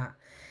onto that.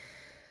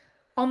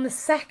 On the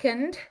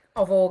 2nd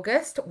of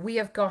August, we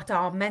have got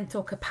our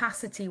mental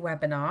capacity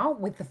webinar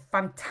with the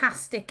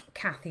fantastic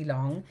Kathy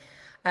Long.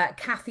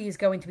 Kathy is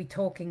going to be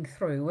talking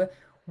through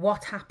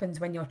what happens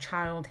when your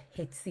child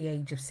hits the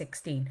age of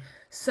 16.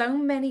 So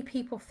many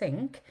people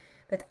think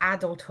that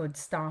adulthood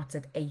starts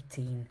at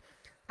 18.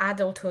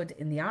 Adulthood,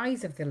 in the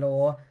eyes of the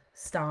law,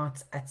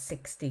 starts at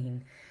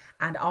 16.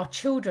 And our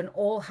children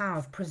all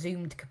have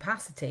presumed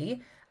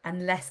capacity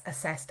unless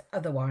assessed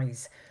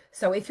otherwise.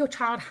 So if your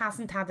child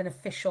hasn't had an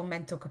official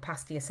mental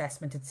capacity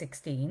assessment at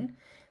 16,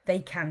 they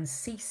can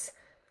cease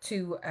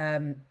to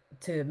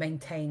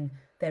maintain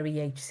their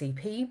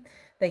EHCP.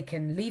 They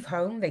can leave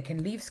home, they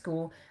can leave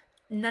school.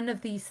 None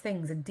of these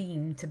things are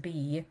deemed to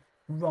be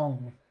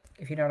wrong,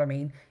 if you know what I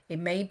mean. It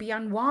may be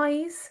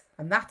unwise,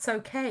 and that's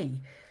okay.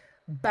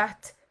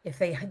 But if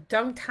they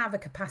don't have a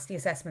capacity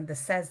assessment that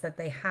says that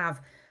they have,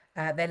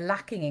 they're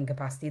lacking in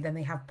capacity, then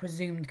they have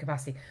presumed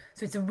capacity.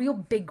 So it's a real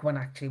big one,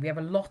 actually. We have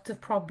a lot of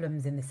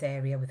problems in this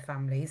area with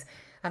families,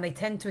 and they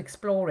tend to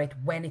explore it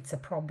when it's a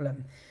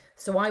problem.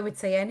 So I would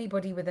say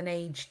anybody with an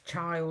aged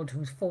child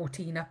who's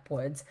 14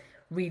 upwards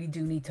really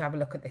do need to have a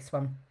look at this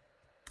one.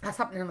 That's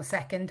happening on the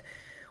 2nd.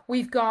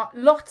 We've got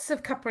lots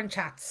of cuppa and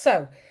chats.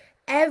 So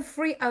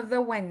every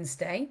other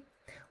Wednesday,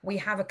 we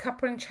have a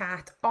cuppa and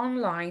chat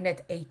online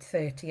at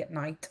 8:30 at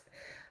night.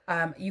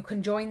 You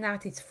can join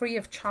that. It's free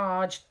of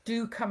charge.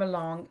 Do come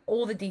along.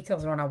 All the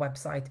details are on our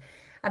website.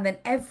 And then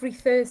every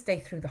Thursday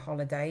through the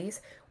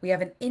holidays, we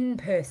have an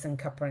in-person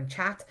cuppa and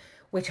chat,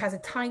 which has a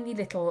tiny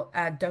little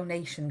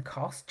donation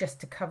cost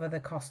just to cover the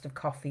cost of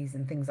coffees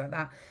and things like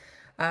that.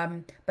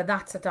 But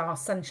that's at our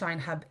Sunshine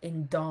Hub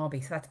in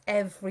Derby. So that's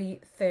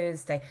every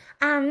Thursday.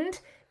 And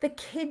the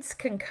kids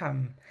can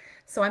come.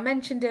 So I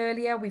mentioned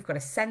earlier, we've got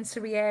a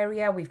sensory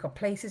area. We've got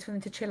places for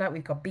them to chill out.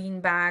 We've got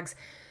bean bags.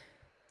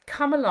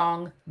 Come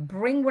along,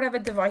 bring whatever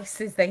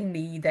devices they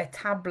need, their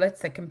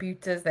tablets, their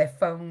computers, their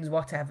phones,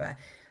 whatever.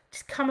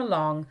 Just come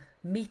along,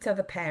 meet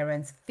other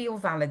parents, feel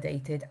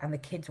validated, and the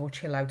kids will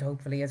chill out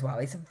hopefully as well.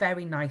 It's a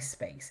very nice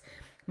space.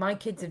 My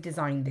kids have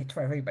designed it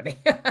for everybody.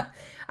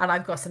 And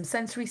I've got some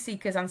sensory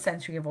seekers and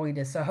sensory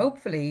avoiders. So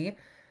hopefully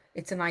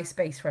it's a nice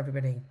space for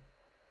everybody.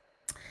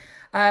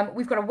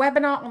 We've got a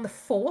webinar on the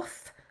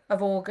 4th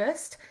of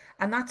August.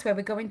 And that's where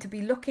we're going to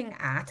be looking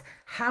at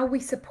how we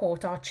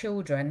support our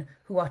children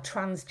who are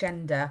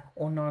transgender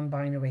or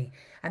non-binary.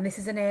 And this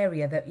is an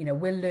area that, you know,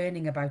 we're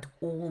learning about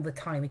all the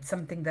time. It's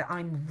something that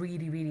I'm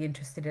really, really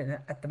interested in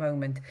at the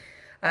moment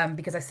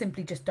because I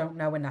simply just don't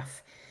know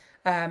enough.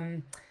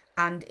 And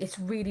it's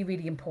really,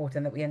 really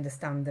important that we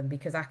understand them,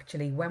 because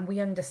actually when we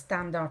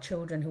understand our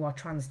children who are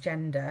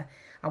transgender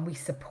and we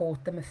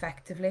support them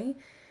effectively,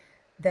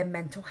 their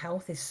mental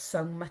health is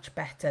so much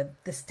better.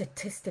 The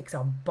statistics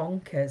are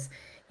bonkers.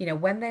 You know,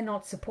 when they're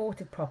not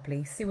supported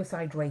properly,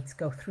 suicide rates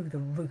go through the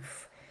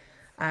roof.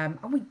 And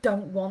we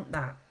don't want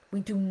that.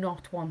 We do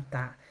not want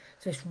that.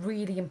 So it's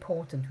really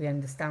important we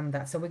understand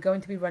that. So we're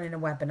going to be running a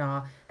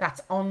webinar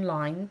that's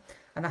online,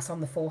 and that's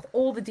on the 4th.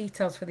 All the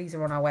details for these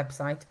are on our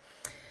website.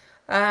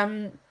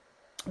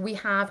 We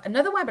have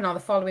another webinar the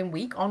following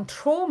week on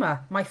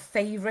trauma, my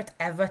favourite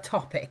ever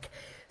topic.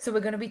 So we're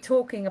going to be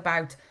talking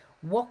about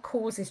what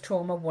causes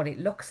trauma, what it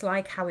looks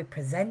like, how it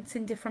presents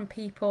in different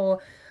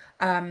people,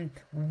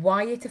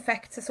 why it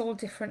affects us all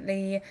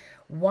differently,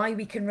 why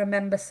we can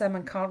remember some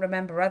and can't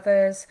remember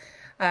others.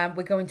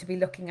 We're going to be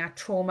looking at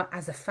trauma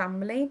as a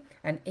family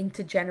and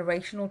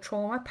intergenerational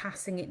trauma,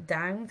 passing it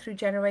down through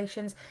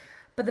generations.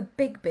 But the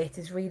big bit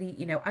is really,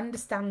 you know,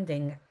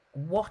 understanding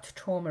what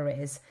trauma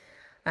is,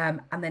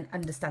 and then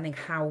understanding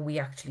how we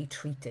actually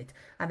treat it.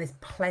 And there's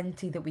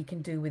plenty that we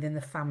can do within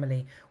the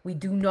family. We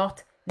do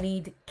not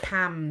need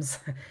CAMs.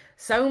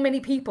 So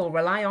many people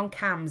rely on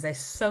CAMs. There's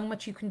so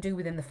much you can do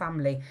within the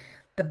family.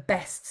 The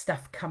best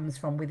stuff comes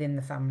from within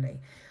the family.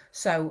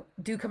 So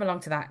do come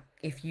along to that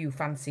if you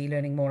fancy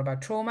learning more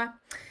about trauma.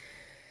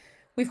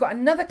 We've got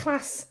another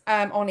class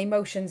on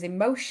emotions in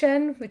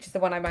motion, which is the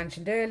one I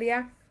mentioned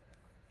earlier.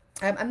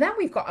 And then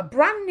we've got a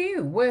brand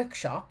new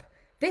workshop.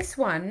 This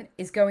one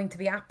is going to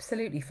be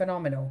absolutely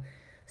phenomenal.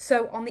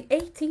 So on the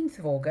 18th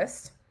of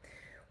August,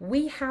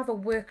 we have a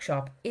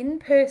workshop in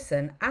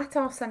person at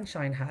our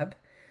Sunshine Hub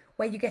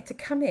where you get to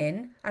come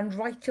in and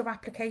write your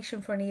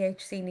application for an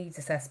EHC needs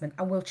assessment,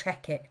 and we'll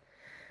check it.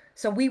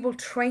 So we will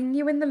train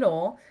you in the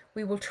law,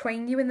 we will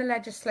train you in the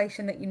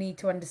legislation that you need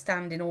to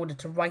understand in order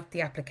to write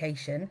the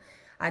application,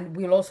 and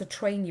we'll also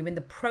train you in the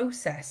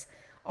process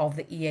of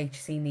the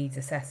EHC needs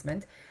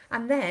assessment.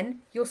 And then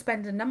you'll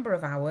spend a number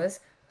of hours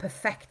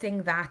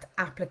perfecting that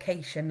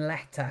application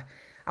letter,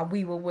 and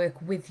we will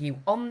work with you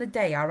on the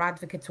day. Our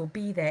advocates will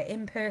be there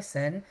in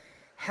person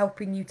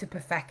helping you to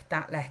perfect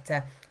that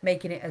letter,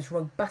 making it as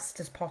robust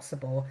as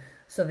possible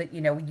so that,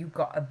 you know, you've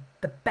got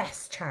the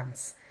best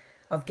chance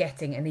of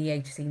getting an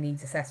EHC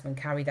needs assessment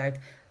carried out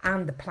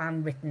and the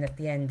plan written at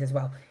the end as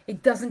well.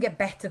 It doesn't get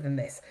better than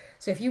this.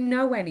 So if you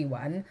know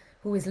anyone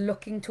who is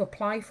looking to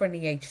apply for an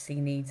EHC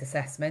needs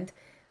assessment,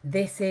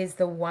 this is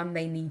the one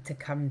they need to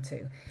come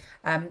to.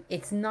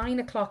 It's 9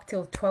 o'clock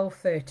till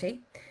 12:30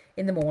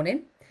 in the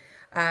morning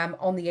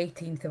on the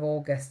 18th of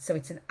August. So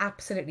it's an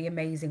absolutely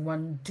amazing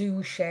one.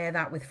 Do share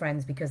that with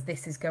friends because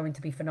this is going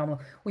to be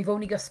phenomenal. We've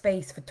only got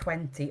space for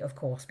 20, of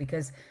course,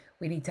 because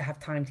we need to have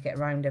time to get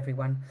around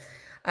everyone.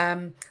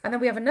 And then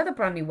we have another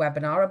brand new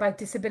webinar about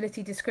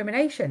disability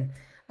discrimination,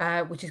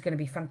 which is going to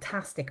be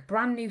fantastic.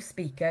 Brand new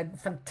speaker,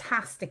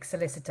 fantastic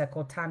solicitor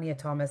called Tanya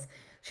Thomas.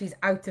 She's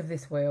out of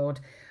this world,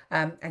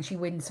 and she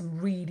wins some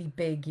really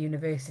big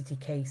university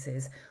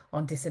cases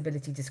on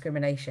disability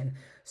discrimination.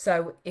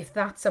 So if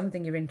that's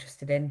something you're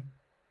interested in,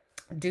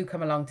 do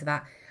come along to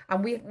that.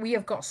 And we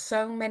have got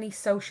so many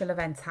social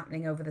events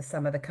happening over the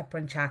summer, the Cuppa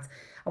and Chat,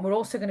 and we're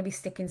also going to be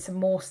sticking some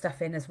more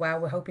stuff in as well.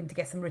 We're hoping to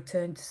get some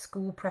return to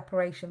school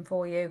preparation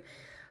for you,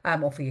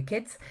 or for your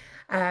kids.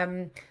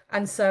 And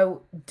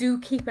so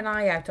do keep an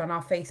eye out on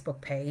our Facebook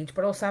page,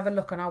 but also have a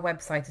look on our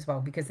website as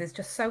well, because there's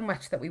just so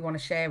much that we want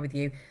to share with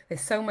you.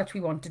 There's so much we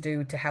want to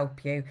do to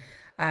help you.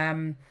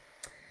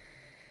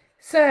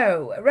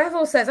 So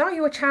Revel says, are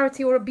you a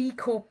charity or a B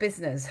Corp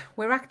business?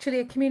 We're actually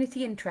a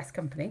community interest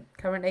company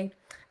currently,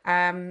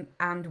 and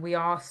we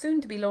are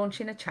soon to be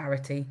launching a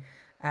charity.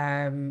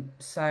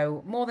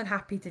 So more than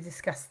happy to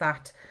discuss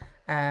that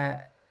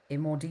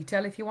in more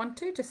detail if you want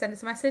to. Just send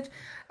us a message.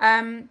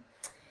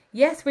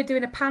 Yes, we're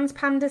doing a Pans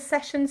Pandas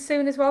session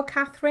soon as well,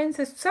 Catherine.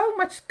 So there's so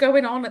much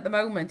going on at the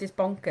moment. It's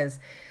bonkers.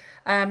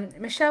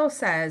 Michelle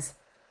says,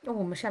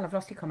 oh, Michelle, I've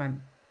lost your comment.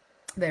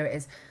 There it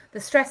is. The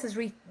stress has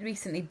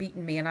recently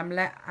beaten me, and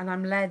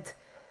I'm led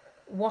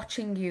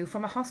watching you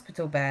from a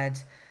hospital bed.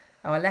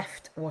 Oh, I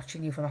left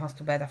watching you from a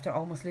hospital bed after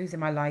almost losing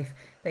my life.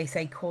 They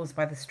say caused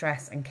by the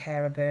stress and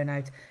carer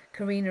burnout.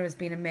 Karina has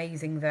been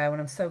amazing though,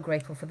 and I'm so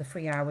grateful for the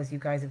free hours you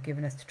guys have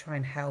given us to try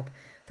and help.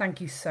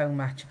 Thank you so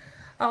much.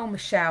 Oh,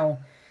 Michelle,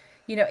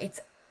 you know,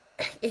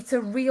 it's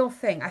a real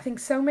thing. I think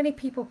so many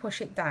people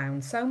push it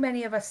down. So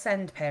many of us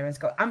send parents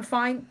go, I'm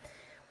fine.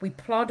 We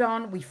plod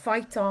on, we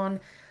fight on.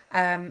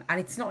 And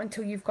it's not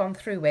until you've gone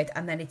through it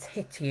and then it's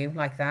hit you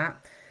like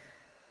that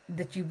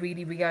you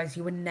really realise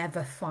you were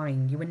never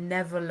fine. You were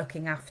never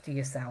looking after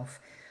yourself.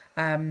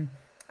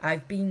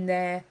 I've been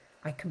there.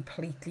 I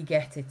completely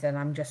get it. And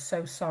I'm just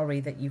so sorry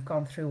that you've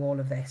gone through all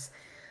of this.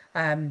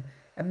 A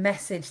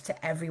message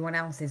to everyone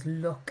else is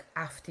look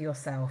after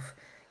yourself.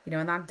 You know,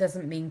 and that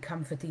doesn't mean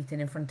comfort eating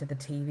in front of the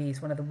TV.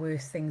 It's one of the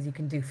worst things you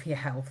can do for your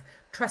health.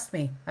 Trust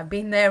me, I've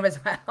been there as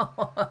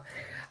well.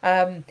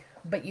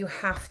 But you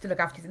have to look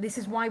after yourself. This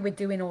is why we're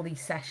doing all these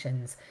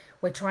sessions.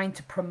 We're trying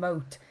to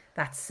promote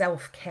that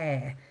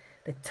self-care,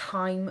 the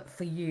time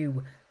for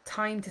you,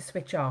 time to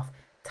switch off,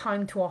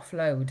 time to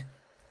offload.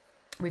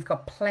 We've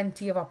got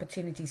plenty of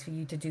opportunities for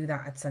you to do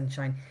that at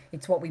Sunshine.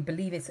 It's what we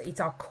believe. It's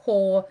our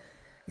core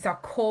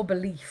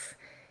belief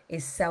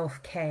is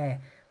self-care,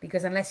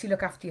 because unless you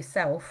look after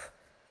yourself,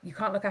 you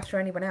can't look after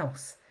anyone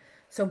else.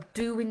 So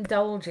do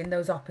indulge in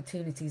those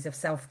opportunities of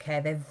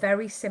self-care. They're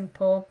very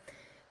simple.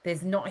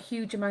 There's not a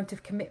huge amount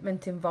of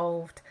commitment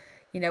involved.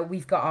 You know,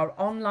 we've got our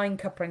online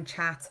cuppa and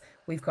chat.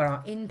 We've got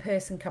our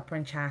in-person cuppa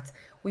and chat.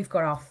 We've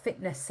got our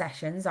fitness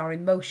sessions, our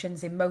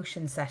emotions in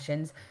motion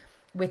sessions,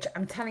 which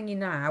I'm telling you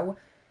now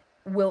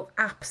will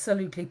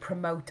absolutely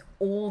promote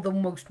all the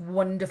most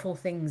wonderful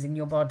things in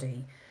your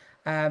body.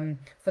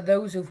 For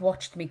those who've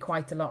watched me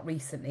quite a lot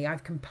recently,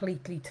 I've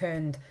completely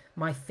turned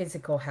my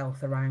physical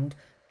health around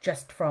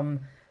just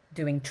from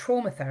doing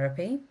trauma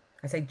therapy.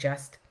 I say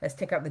just, let's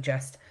take out the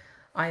just.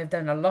 I have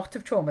done a lot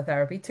of trauma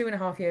therapy,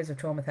 2.5 years of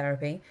trauma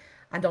therapy,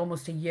 and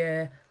almost a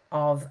year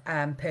of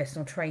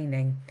personal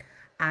training.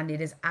 And it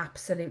has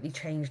absolutely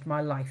changed my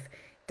life.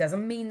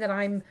 Doesn't mean that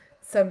I'm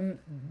some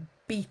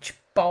beach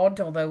bod,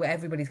 although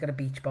everybody's got a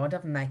beach bod,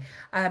 haven't they?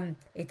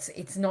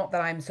 It's not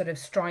that I'm sort of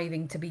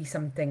striving to be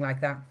something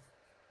like that.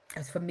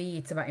 As for me,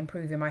 it's about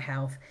improving my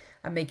health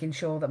and making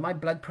sure that my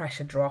blood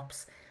pressure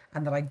drops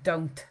and that I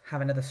don't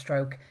have another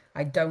stroke,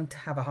 I don't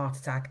have a heart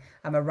attack.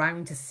 I'm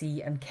around to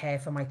see and care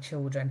for my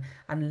children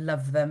and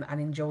love them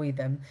and enjoy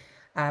them,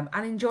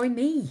 and enjoy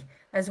me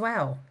as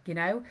well, you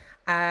know,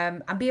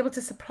 and be able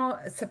to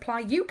supply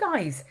you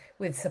guys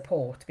with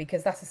support,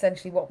 because that's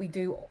essentially what we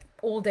do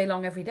all day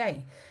long, every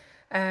day.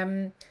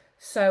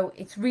 So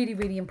it's really,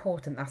 really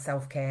important, that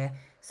self-care.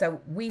 So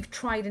we've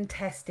tried and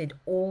tested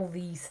all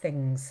these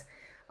things.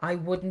 I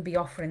wouldn't be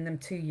offering them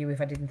to you if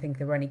I didn't think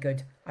they were any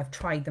good. I've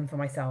tried them for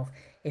myself.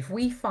 If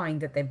we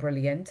find that they're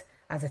brilliant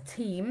as a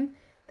team,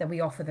 then we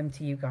offer them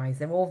to you guys.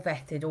 They're all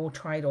vetted, all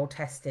tried, all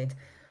tested.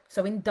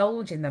 So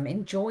indulge in them,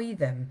 enjoy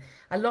them.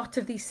 A lot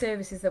of these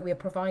services that we are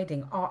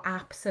providing are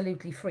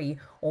absolutely free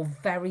or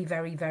very,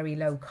 very, very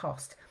low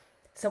cost.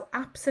 So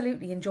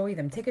absolutely enjoy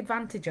them. Take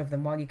advantage of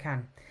them while you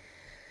can.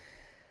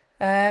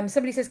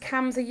 Somebody says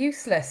cams are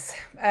useless.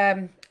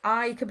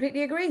 I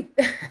completely agree.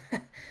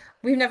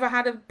 We've never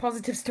had a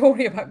positive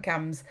story about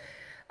cams.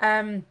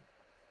 Let's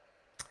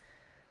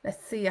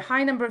see. A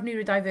high number of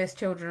neurodiverse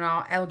children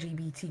are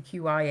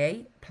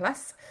LGBTQIA+,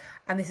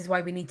 and this is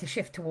why we need to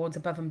shift towards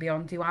above and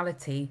beyond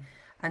duality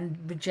and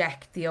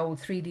reject the old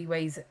 3D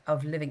ways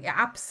of living.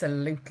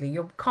 Absolutely.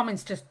 Your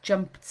comments just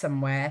jumped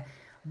somewhere,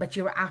 but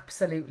you're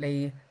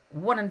absolutely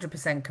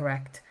 100%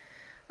 correct.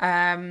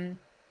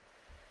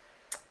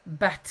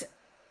 But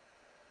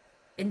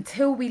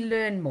until we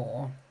learn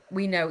more,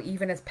 we know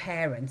even as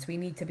parents, we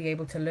need to be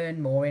able to learn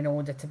more in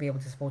order to be able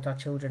to support our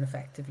children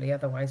effectively.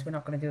 Otherwise, we're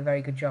not going to do a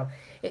very good job.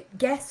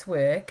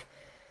 Guesswork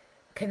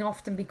can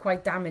often be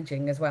quite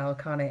damaging as well,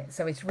 can't it?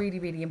 So it's really,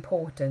 really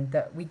important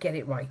that we get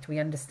it right. We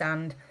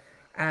understand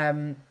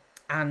and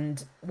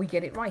we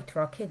get it right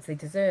for our kids. They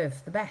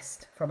deserve the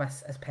best from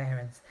us as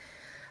parents.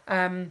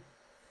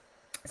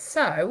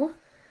 So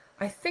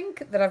I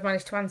think that I've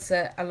managed to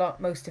answer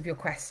most of your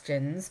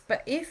questions,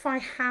 but if I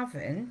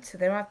haven't,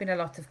 there have been a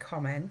lot of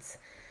comments.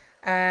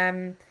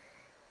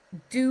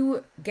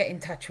 Do get in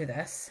touch with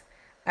us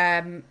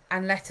and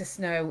let us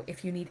know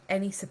if you need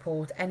any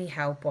support, any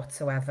help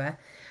whatsoever.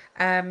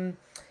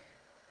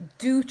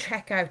 Do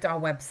check out our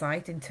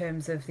website in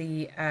terms of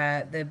the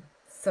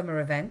summer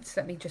events.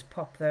 Let me just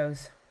pop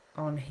those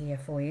on here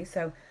for you.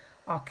 So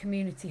our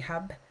community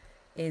hub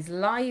is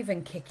live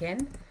and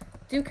kicking.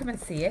 Do come and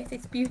see it.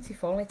 It's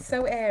beautiful. It's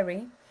so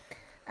airy.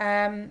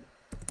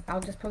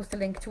 I'll just post a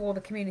link to all the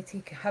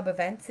community hub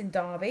events in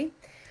Derby.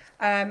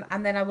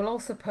 And then I will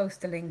also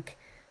post a link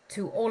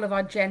to all of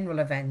our general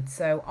events,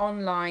 so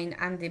online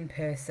and in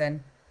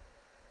person.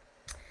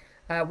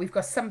 We've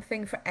got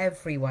something for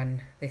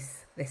everyone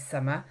this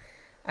summer.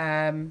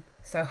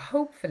 So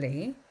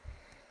hopefully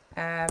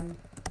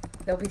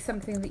there'll be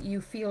something that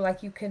you feel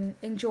like you can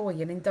enjoy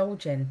and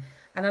indulge in.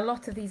 And a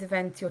lot of these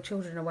events, your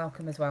children are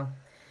welcome as well.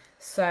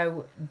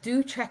 So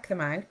do check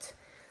them out.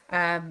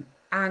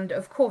 And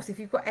of course, if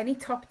you've got any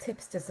top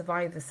tips to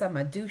survive the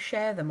summer, do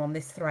share them on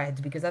this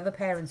thread, because other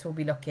parents will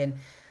be looking.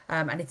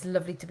 And it's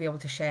lovely to be able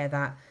to share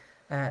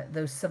that,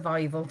 those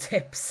survival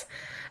tips.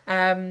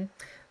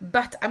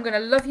 But I'm going to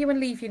love you and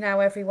leave you now,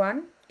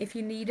 everyone. If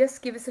you need us,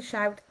 give us a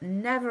shout.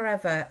 Never,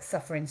 ever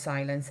suffer in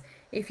silence.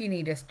 If you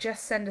need us,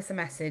 just send us a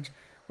message.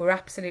 We're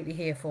absolutely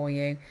here for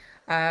you.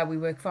 We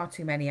work far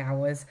too many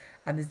hours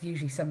and there's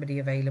usually somebody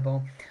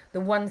available.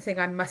 The one thing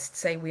I must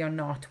say, we're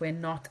not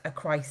a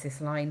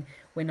crisis line.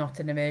 We're not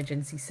an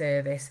emergency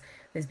service.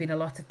 There's been a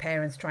lot of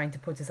parents trying to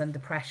put us under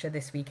pressure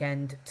this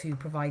weekend to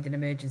provide an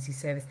emergency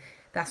service.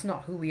 That's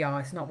not who we are.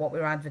 It's not what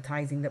we're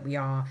advertising that we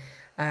are.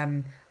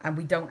 And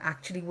we don't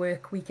actually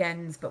work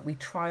weekends, but we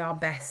try our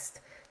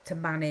best to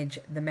manage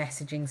the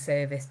messaging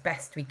service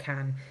best we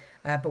can.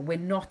 But we're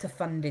not a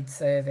funded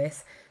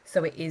service,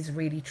 so it is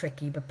really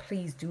tricky. But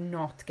please do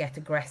not get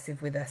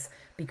aggressive with us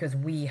because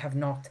we're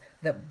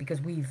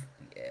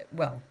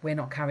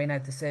not carrying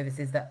out the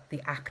services that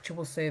the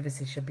actual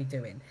services should be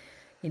doing.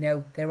 You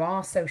know, there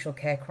are social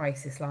care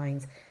crisis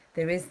lines,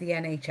 there is the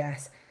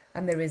NHS,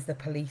 and there is the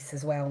police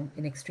as well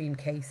in extreme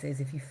cases.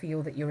 If you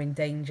feel that you're in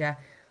danger,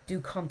 do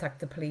contact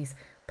the police.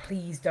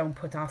 please don't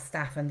put our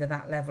staff under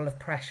that level of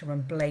pressure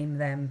and blame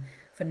them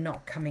for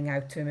not coming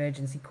out to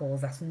emergency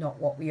calls. That's not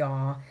what we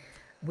are.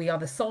 We are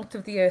the salt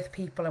of the earth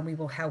people, and we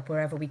will help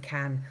wherever we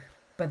can,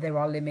 but there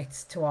are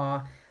limits to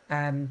our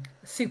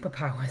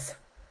superpowers.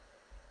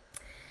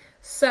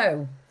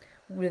 So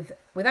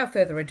without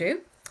further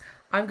ado,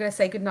 I'm going to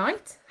say good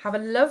night. Have a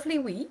lovely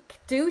week.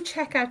 Do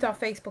check out our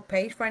Facebook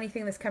page for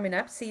anything that's coming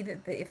up. See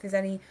that if there's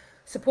any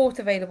support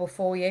available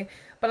for you.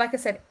 But like I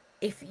said,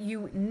 if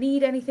you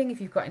need anything,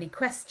 if you've got any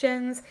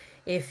questions,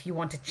 if you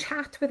want to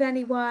chat with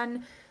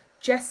anyone,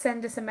 just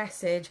send us a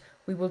message.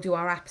 We will do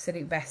our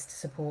absolute best to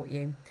support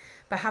you.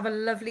 But have a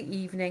lovely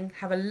evening.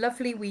 Have a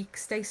lovely week.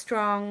 Stay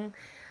strong.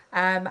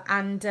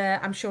 And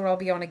I'm sure I'll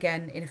be on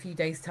again in a few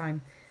days'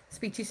 time.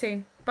 Speak to you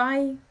soon.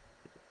 Bye.